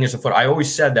 Something is afoot. I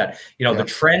always said that, the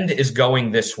trend is going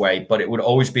this way, but it would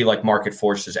always be like market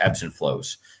forces, ebbs and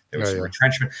flows. There was some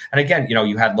retrenchment. And again,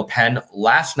 you had Le Pen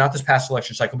not this past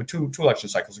election cycle, but two election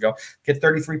cycles ago, get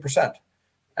 33%.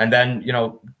 And then,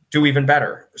 do even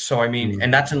better. So,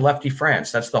 and that's in lefty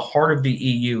France. That's the heart of the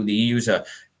EU. The EU is a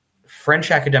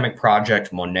French academic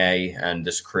project, Monet and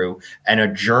this crew, and a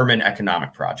German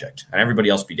economic project. And everybody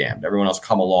else be damned. Everyone else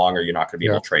come along, or you're not going to be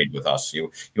able to trade with us.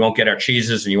 You won't get our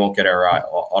cheeses, and you won't get our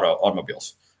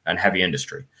automobiles and heavy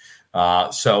industry.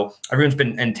 So everyone's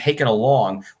been taken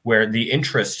along where the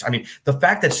interest. The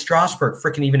fact that Strasbourg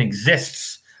freaking even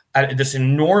exists at this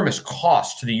enormous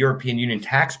cost to the European Union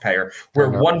taxpayer, where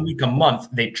 1 week a month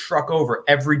they truck over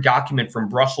every document from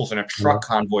Brussels in a truck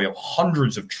convoy of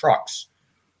hundreds of trucks.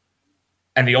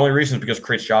 And the only reason is because it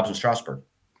creates jobs in Strasbourg.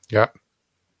 Yeah.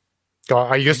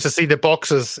 I used to see the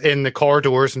boxes in the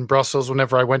corridors in Brussels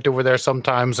whenever I went over there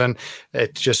sometimes, and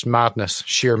it's just madness,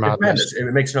 sheer madness.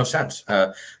 It makes no sense.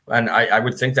 And I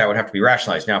would think that would have to be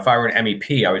rationalized. Now, if I were an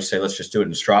MEP, I would say let's just do it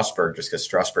in Strasbourg, just because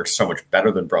Strasbourg is so much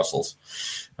better than Brussels.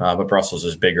 But Brussels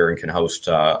is bigger and can host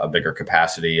a bigger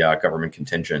capacity government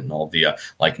contingent, and all of the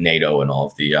like NATO and all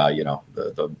of the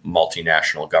the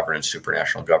multinational governance,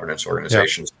 supranational governance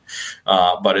organizations.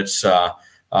 But it's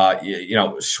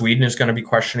Sweden is going to be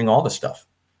questioning all this stuff.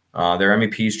 Their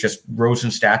MEPs just rose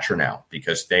in stature now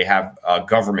because they have a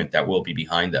government that will be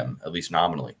behind them, at least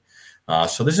nominally.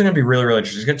 So this is going to be really, really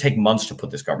interesting. It's going to take months to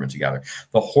put this government together.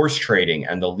 The horse trading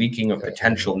and the leaking of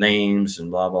potential names and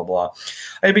blah, blah, blah.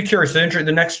 I'd be curious. The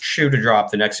next shoe to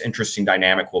drop, the next interesting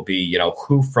dynamic will be,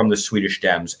 who from the Swedish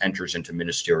Dems enters into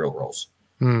ministerial roles.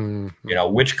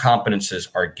 Which competences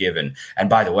are given. And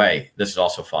by the way, this is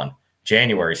also fun.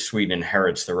 January, Sweden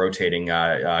inherits the rotating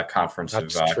conference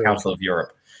of Council of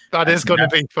Europe. That is going to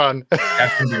be fun.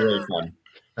 That's going to be really fun.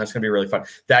 That's going to be really fun.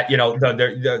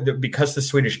 That, because the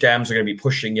Swedish Dems are going to be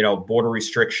pushing, border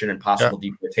restriction and possible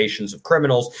deportations of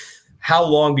criminals. How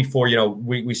long before,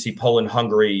 we see Poland,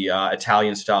 Hungary,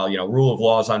 Italian style, rule of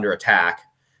law is under attack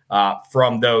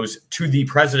from those to the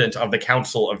president of the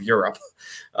Council of Europe,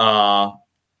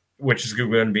 which is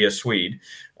going to be a Swede.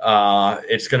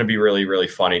 It's going to be really, really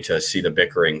funny to see the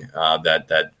bickering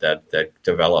that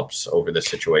develops over this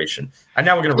situation. And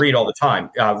now we're going to read all the time.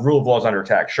 Rule of law is under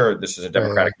attack. Sure, this is a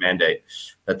Democratic mandate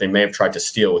that they may have tried to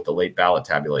steal with the late ballot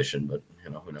tabulation, but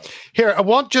who knows? Here, I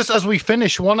want, just as we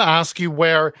finish, I want to ask you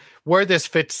where this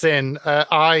fits in.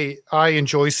 I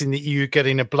enjoy seeing the EU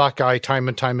getting a black eye time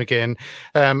and time again,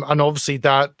 and obviously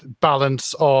that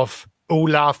balance of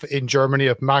Olaf in Germany,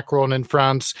 of Macron in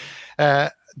France,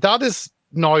 that is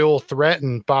now all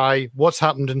threatened by what's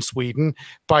happened in Sweden,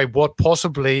 by what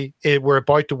possibly we're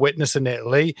about to witness in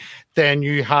Italy. Then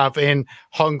you have in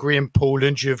Hungary and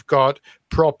Poland, you've got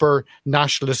proper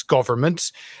nationalist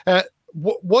governments.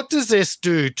 What does this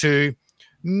do to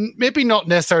maybe not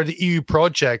necessarily the EU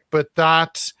project, but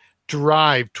that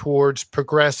drive towards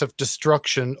progressive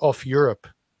destruction of Europe?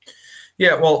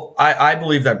 Yeah, well, I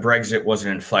believe that Brexit was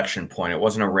an inflection point. It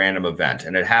wasn't a random event.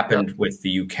 And it happened with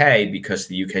the UK because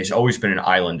the UK has always been an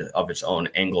island of its own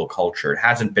Anglo culture. It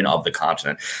hasn't been of the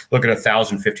continent. Look at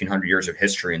 1,000, 1,500 years of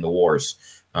history in the wars.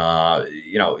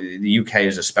 The UK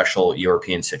is a special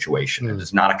European situation. It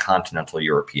is not a continental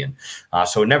European.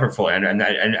 So it never fully,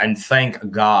 and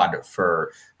thank God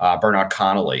for Bernard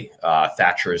Connolly,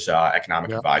 Thatcher's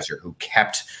economic advisor, who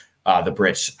kept the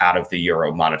Brits out of the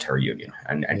Euro monetary union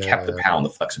and kept the pound,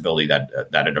 the flexibility that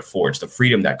it affords, the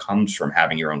freedom that comes from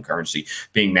having your own currency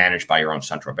being managed by your own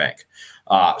central bank.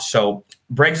 So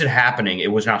Brexit happening,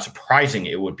 it was not surprising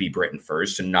it would be Britain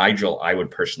first. And Nigel, I would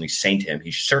personally saint him.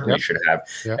 He certainly should have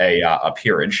a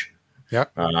peerage,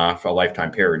 for a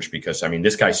lifetime peerage, because,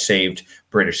 this guy saved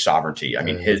British sovereignty.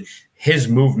 His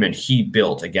movement he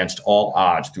built against all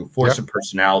odds through force of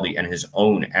personality and his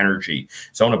own energy,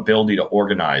 his own ability to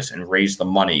organize and raise the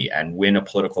money and win a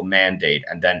political mandate.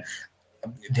 And then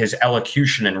his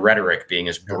elocution and rhetoric being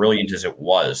as brilliant as it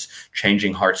was,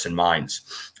 changing hearts and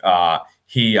minds.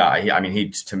 He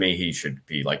to me, he should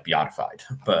be beatified.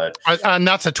 But and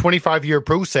that's a 25-year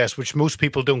process, which most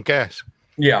people don't get.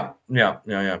 Yeah.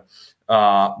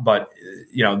 But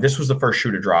this was the first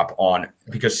shoe to drop on,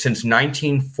 because since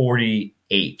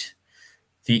 1948,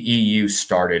 the EU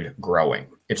started growing.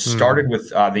 It started with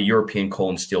the European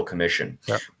Coal and Steel Commission,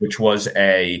 which was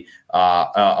a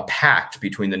pact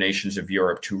between the nations of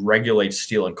Europe to regulate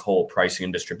steel and coal pricing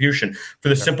and distribution, for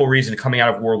the simple reason, coming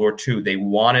out of World War II, they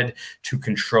wanted to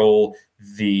control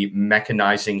the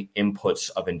mechanizing inputs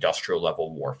of industrial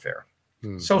level warfare.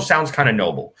 So sounds kind of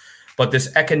noble. But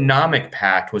this economic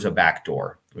pact was a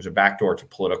backdoor. It was a backdoor to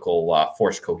political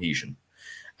force cohesion.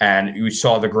 And we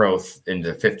saw the growth in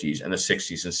the 50s and the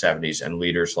 60s and 70s, and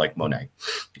leaders like Monet,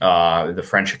 the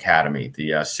French Academy, the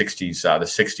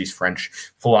 60s French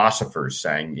philosophers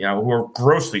saying, who were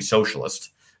grossly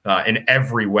socialist in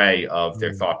every way of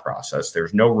their thought process.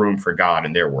 There's no room for God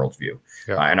in their worldview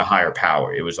and a higher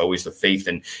power. It was always the faith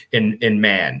in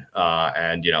man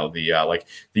and the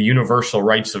universal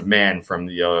rights of man from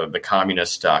the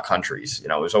communist countries.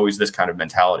 It was always this kind of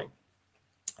mentality,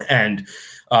 and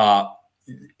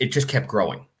it just kept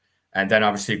growing. And then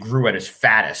obviously it grew at its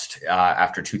fattest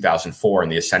after 2004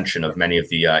 and the ascension of many of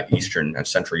the Eastern and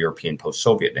Central European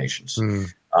post-Soviet nations.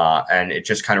 And it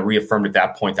just kind of reaffirmed at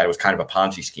that point that it was kind of a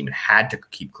Ponzi scheme. It had to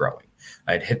keep growing.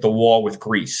 It hit the wall with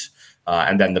Greece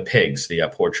and then the pigs, the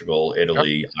Portugal,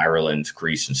 Italy, Ireland,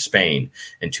 Greece, and Spain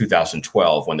in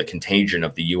 2012, when the contagion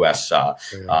of the U.S.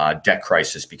 Debt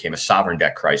crisis became a sovereign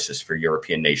debt crisis for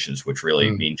European nations, which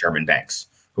really mean German banks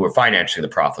who were financing the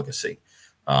profligacy.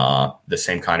 The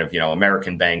same kind of,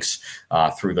 American banks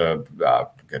through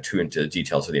too into the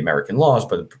details of the American laws,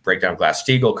 but the breakdown of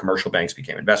Glass-Steagall, commercial banks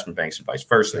became investment banks and vice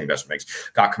versa. The investment banks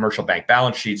got commercial bank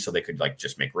balance sheets so they could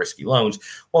just make risky loans.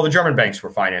 Well, the German banks were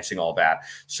financing all that.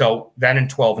 So then in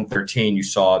 12 and 13, you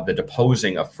saw the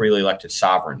deposing of freely elected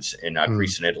sovereigns in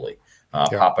Greece and Italy.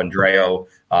 Papandreou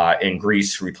in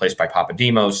Greece, replaced by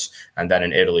Papademos, and then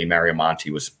in Italy, Mario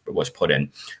Monti was put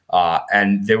in.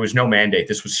 And there was no mandate.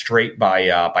 This was straight by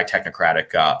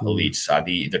technocratic elites.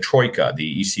 The Troika,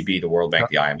 the ECB, the World Bank,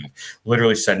 the IMF,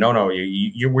 literally said, no,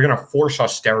 we're going to force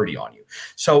austerity on you.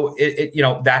 So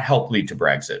that helped lead to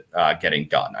Brexit getting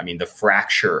done. I mean, the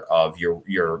fracture of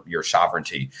your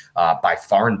sovereignty by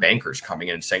foreign bankers coming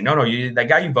in and saying, no, that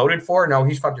guy you voted for, no,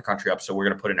 he's fucked your country up, so we're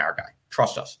going to put in our guy.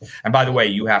 Trust us. And by the way,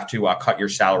 you have to cut your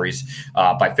salaries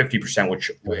by 50%, which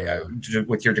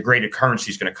with your degraded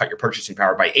currency is going to cut your purchasing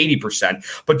power by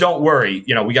 80%. But don't worry,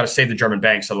 we got to save the German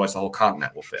banks, otherwise the whole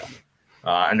continent will fail.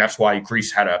 And that's why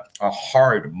Greece had a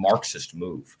hard Marxist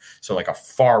move. So like a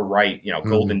far right,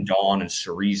 Golden Dawn and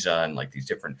Syriza and like these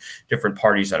different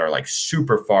parties that are like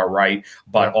super far right,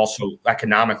 but also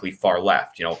economically far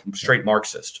left, straight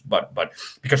Marxist, but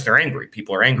because they're angry,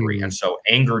 people are angry. And so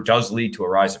anger does lead to a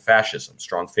rise of fascism.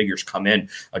 Strong figures come in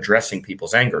addressing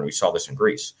people's anger. And we saw this in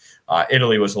Greece.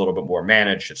 Italy was a little bit more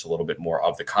managed. It's a little bit more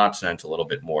of the continent, a little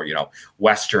bit more,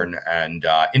 Western and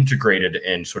integrated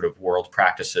in sort of world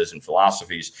practices and philosophies.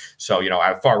 So,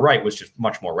 far right was just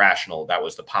much more rational. That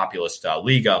was the populist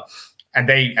Liga. And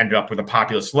they ended up with a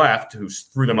populist left who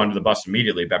threw them under the bus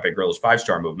immediately, Beppe Grillo's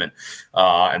 5-Star Movement,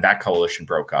 and that coalition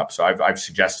broke up. So I've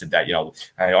suggested that,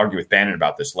 I argue with Bannon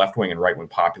about this, left-wing and right-wing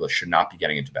populists should not be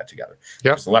getting into bed together. Yep.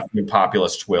 Because the left-wing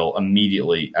populists will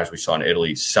immediately, as we saw in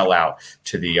Italy, sell out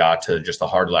to the to just the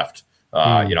hard left,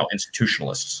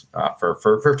 institutionalists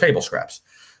for table scraps.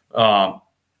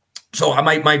 So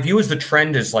my view is the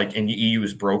trend is like in the EU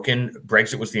is broken.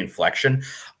 Brexit was the inflection.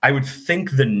 I would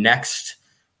think the next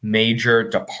major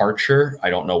departure, I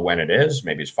don't know when it is,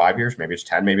 maybe it's 5 years, maybe it's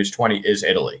 10, maybe it's 20, is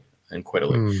Italy and quit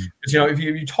Italy. Because, if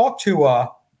you talk to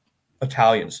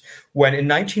Italians, when in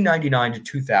 1999 to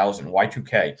 2000,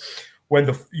 Y2K, when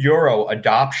the euro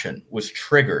adoption was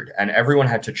triggered and everyone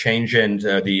had to change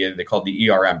into they called the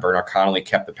ERM, Bernard Connolly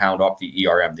kept the pound off the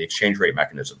ERM, the exchange rate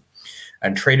mechanism,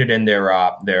 and traded in their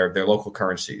local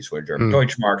currencies, were German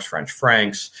Deutschmarks, French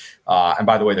francs, and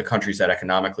by the way, the countries that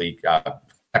economically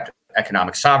kept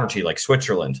economic sovereignty, like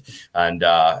Switzerland and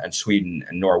Sweden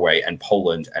and Norway and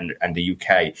Poland and the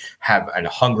UK, and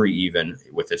Hungary, even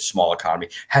with its small economy,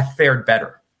 have fared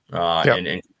better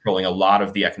in controlling a lot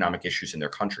of the economic issues in their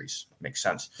countries. Makes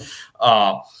sense.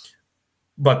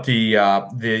 But the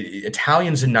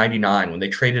Italians in '99, when they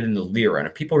traded in the lira, and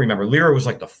if people remember, lira was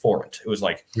like the forint. It was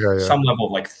like some level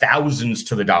of like thousands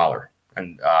to the dollar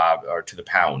and or to the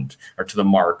pound or to the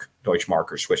mark,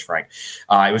 Deutschmark or Swiss franc.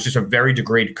 It was just a very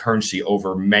degraded currency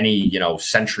over many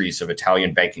centuries of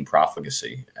Italian banking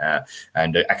profligacy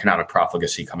and economic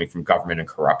profligacy coming from government and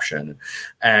corruption.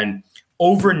 And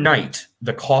overnight,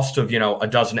 the cost of a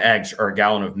dozen eggs or a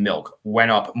gallon of milk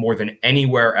went up more than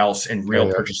anywhere else in real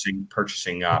purchasing parity.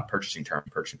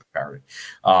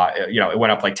 It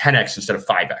went up like 10x instead of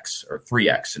 5x or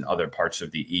 3x in other parts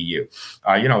of the EU.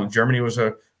 Germany was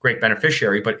a great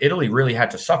beneficiary, but Italy really had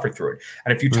to suffer through it.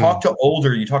 And if you talk to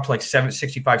like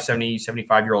 65, 70,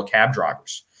 75-year-old cab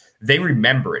drivers, they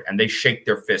remember it and they shake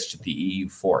their fists at the EU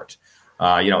for it.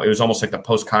 It was almost like the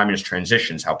post-communist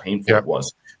transitions, how painful it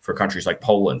was for countries like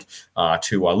Poland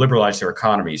to liberalize their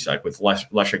economies, like with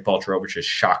Leszek Balcerowicz's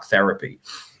shock therapy.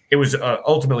 It was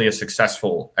ultimately a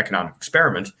successful economic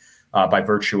experiment by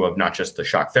virtue of not just the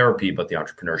shock therapy, but the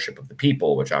entrepreneurship of the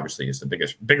people, which obviously is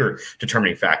the bigger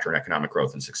determining factor in economic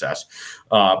growth and success.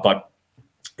 But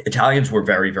Italians were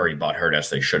very, very butthurt, as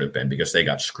they should have been, because they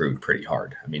got screwed pretty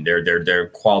hard. I mean, their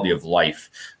quality of life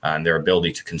and their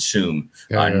ability to consume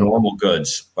normal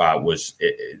goods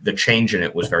the change in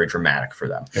it was very dramatic for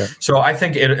them. Yeah. So I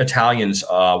think Italians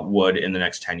would, in the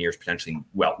next 10 years, potentially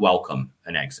welcome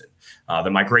an exit. The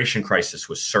migration crisis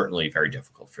was certainly very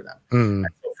difficult for them. And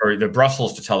so for the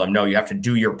Brussels to tell them, no, you have to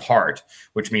do your part,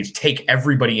 which means take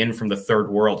everybody in from the third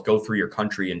world, go through your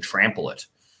country and trample it.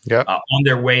 On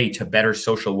their way to better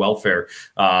social welfare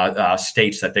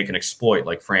states that they can exploit,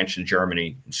 like France and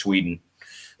Germany and Sweden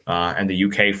and the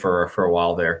UK for a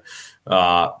while there.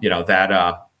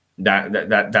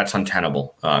 That's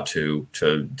untenable to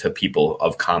people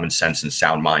of common sense and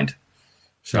sound mind.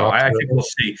 So I think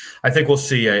we'll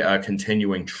see a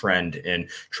continuing trend in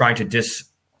trying to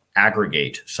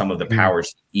disaggregate some of the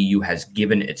powers the EU has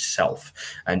given itself.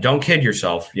 And don't kid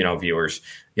yourself, viewers.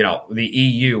 The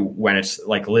EU, when it's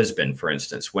like Lisbon, for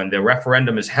instance, when the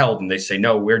referendum is held and they say,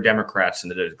 no, we're Democrats in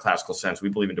the classical sense, we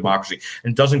believe in democracy,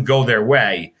 and it doesn't go their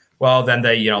way, well, then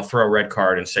they, throw a red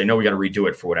card and say, no, we got to redo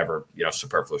it for whatever,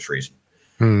 superfluous reason.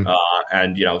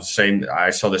 Same. I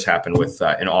saw this happen with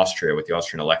in Austria with the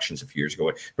Austrian elections a few years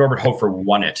ago. Norbert Hofer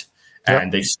won it,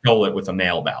 and they stole it with a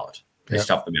mail ballot. They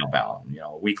stuffed the mail ballot.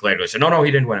 A week later, they said, no, he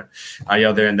didn't win it.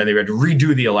 And then they had to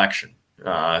redo the election.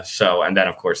 And then,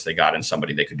 of course, they got in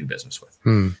somebody they could do business with.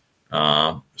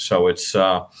 So it's,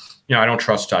 I don't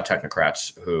trust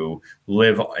technocrats who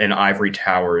live in ivory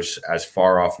towers as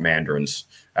far off mandarins.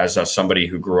 As somebody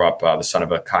who grew up the son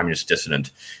of a communist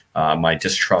dissident, my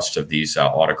distrust of these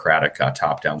autocratic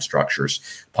top-down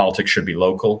structures. Politics should be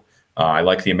local. I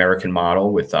like the American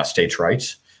model with states'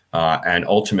 rights. And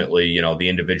ultimately, the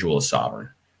individual is sovereign.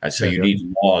 And so you need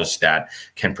laws that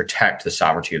can protect the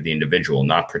sovereignty of the individual,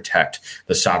 not protect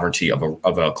the sovereignty of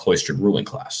a cloistered ruling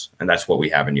class. And that's what we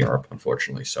have in Europe,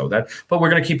 unfortunately. But we're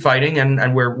going to keep fighting,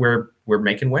 and we're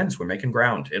making wins. We're making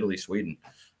ground. Italy, Sweden,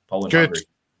 Poland, Hungary.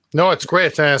 No, it's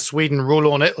great. Sweden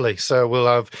rule on Italy. So we'll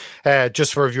have,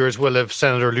 just for our viewers, we'll have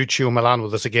Senator Lucio Milan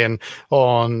with us again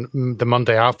on the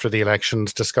Monday after the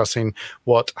elections discussing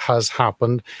what has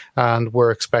happened. And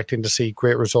we're expecting to see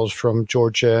great results from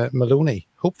Giorgia Meloni,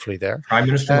 hopefully there. Prime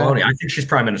Minister Meloni. I think she's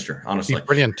prime minister, honestly.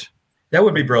 Brilliant. That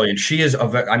would be brilliant. She is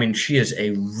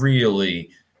a really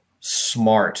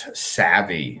smart,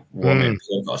 savvy woman,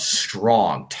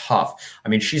 strong, tough.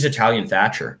 She's Italian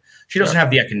Thatcher. She doesn't have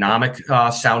the economic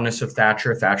soundness of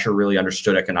Thatcher. Thatcher really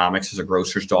understood economics as a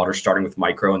grocer's daughter, starting with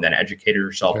micro and then educated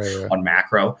herself on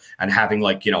macro, and having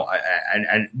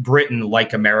and Britain,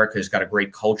 like America, has got a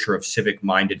great culture of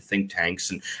civic-minded think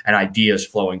tanks and ideas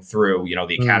flowing through.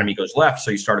 The academy goes left,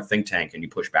 so you start a think tank and you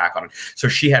push back on it. So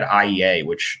she had IEA,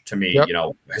 which to me,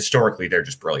 historically, they're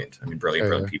just brilliant.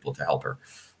 Brilliant people to help her.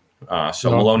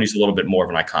 Meloni's a little bit more of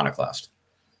an iconoclast.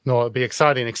 No, it'll be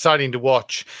exciting to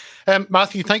watch.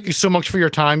 Matthew, thank you so much for your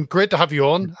time. Great to have you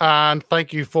on, and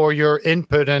thank you for your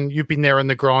input. And you've been there on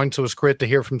the ground, so it's great to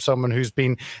hear from someone who's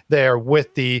been there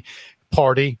with the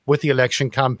party, with the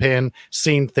election campaign,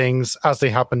 seeing things as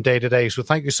they happen day to day. So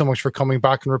thank you so much for coming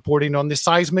back and reporting on the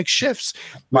seismic shifts.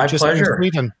 My pleasure.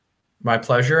 My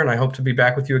pleasure, and I hope to be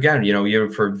back with you again.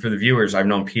 For the viewers, I've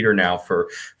known Peter now for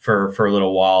a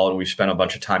little while, and we've spent a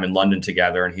bunch of time in London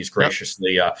together. And he's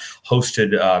graciously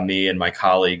hosted me and my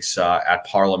colleagues at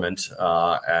Parliament.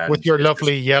 And with your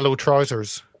lovely yellow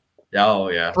trousers. Oh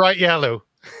yeah, bright yellow.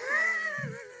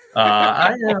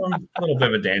 I am a little bit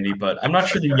of a dandy, but I'm not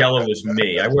sure the yellow is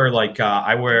me. I wear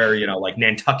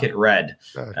Nantucket red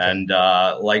and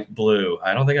light blue.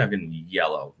 I don't think I've been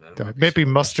yellow. Maybe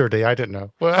mustardy. I don't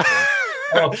know.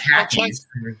 Khakis.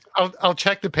 I'll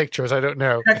check the pictures. I don't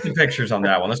know. Check the pictures on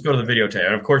that one. Let's go to the videotape.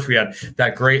 And of course, we had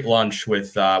that great lunch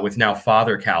with now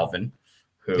Father Calvin,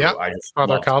 who I just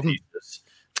Father Calvin.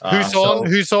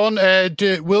 Who's on?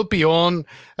 Will be on.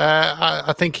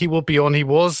 I think he will be on. He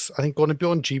was, I think, going to be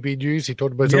on GB News. He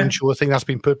talked about his own show. I think that's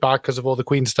been put back because of all the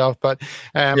Queen stuff. But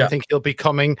I think he'll be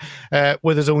coming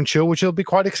with his own show, which will be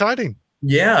quite exciting.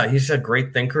 Yeah, he's a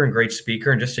great thinker and great speaker,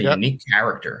 and just a unique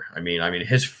character.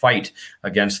 His fight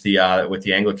against with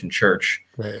the Anglican Church.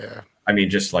 Yeah.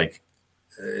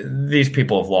 These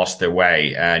people have lost their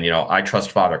way, and I trust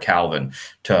Father Calvin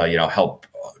to help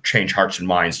change hearts and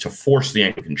minds, to force the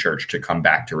Anglican Church to come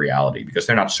back to reality, because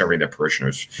they're not serving their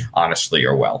parishioners honestly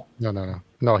or well.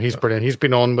 No, he's brilliant. He's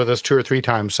been on with us 2 or 3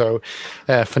 times, so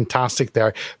fantastic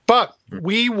there. But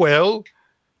we will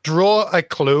draw a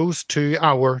close to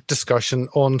our discussion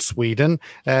on Sweden.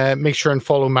 Make sure and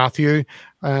follow Matthew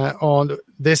on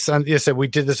this. And yes, we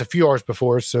did this a few hours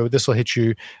before, so this will hit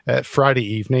you Friday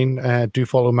evening. Do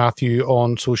follow Matthew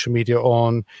on social media,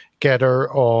 on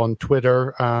Getter, on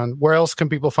Twitter. And where else can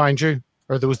people find you?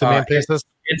 Are those the main places?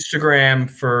 Instagram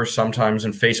for sometimes,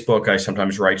 and Facebook. I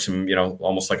sometimes write some,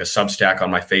 almost like a Substack on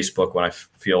my Facebook when I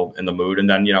feel in the mood. And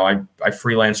then, I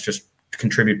freelance, just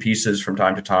contribute pieces from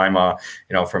time to time,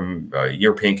 from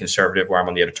European Conservative, where I'm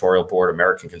on the editorial board,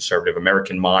 American Conservative,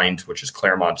 American Mind, which is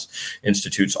Claremont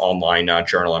Institute's online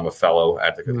journal. I'm a fellow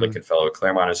at the Lincoln Fellow at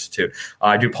Claremont Institute.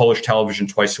 I do Polish television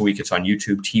twice a week. It's on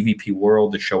YouTube, TVP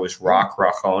World. The show is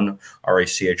Rachon,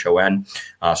 Rachon.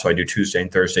 So I do Tuesday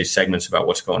and Thursday segments about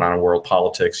what's going on in world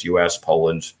politics, U.S.,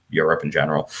 Poland, Europe in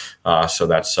general. So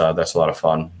that's a lot of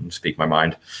fun. Speak my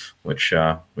mind, which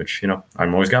I'm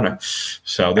always gonna.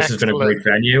 So this has been a great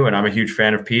venue, and I'm a huge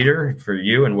fan of Peter, for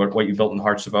you and what you built in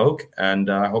Hearts of Oak. And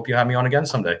I hope you have me on again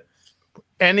someday.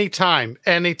 Anytime.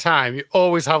 You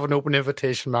always have an open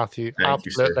invitation, Matthew. Thank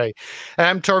Absolutely.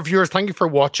 To our viewers, thank you for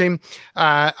watching.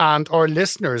 And our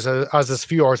listeners, as it's a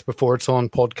few hours before it's on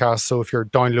podcast. So if you're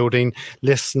downloading,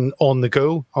 listen on the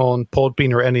go on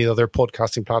Podbean or any other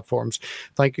podcasting platforms.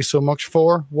 Thank you so much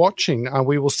for watching. And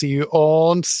we will see you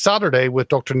on Saturday with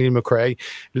Dr. Neil McRae,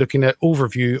 looking at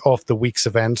overview of the week's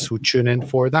events. So tune in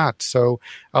for that. So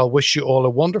I'll wish you all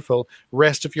a wonderful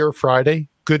rest of your Friday.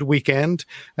 good weekend.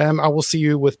 I will see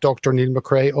you with Dr. Neil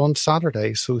McRae on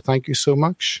Saturday. So thank you so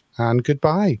much and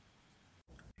goodbye.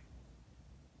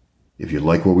 If you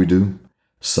like what we do,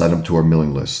 sign up to our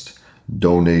mailing list.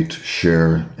 Donate,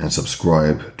 share, and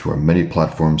subscribe to our many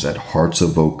platforms at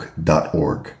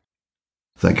heartsofoak.org.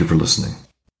 Thank you for listening.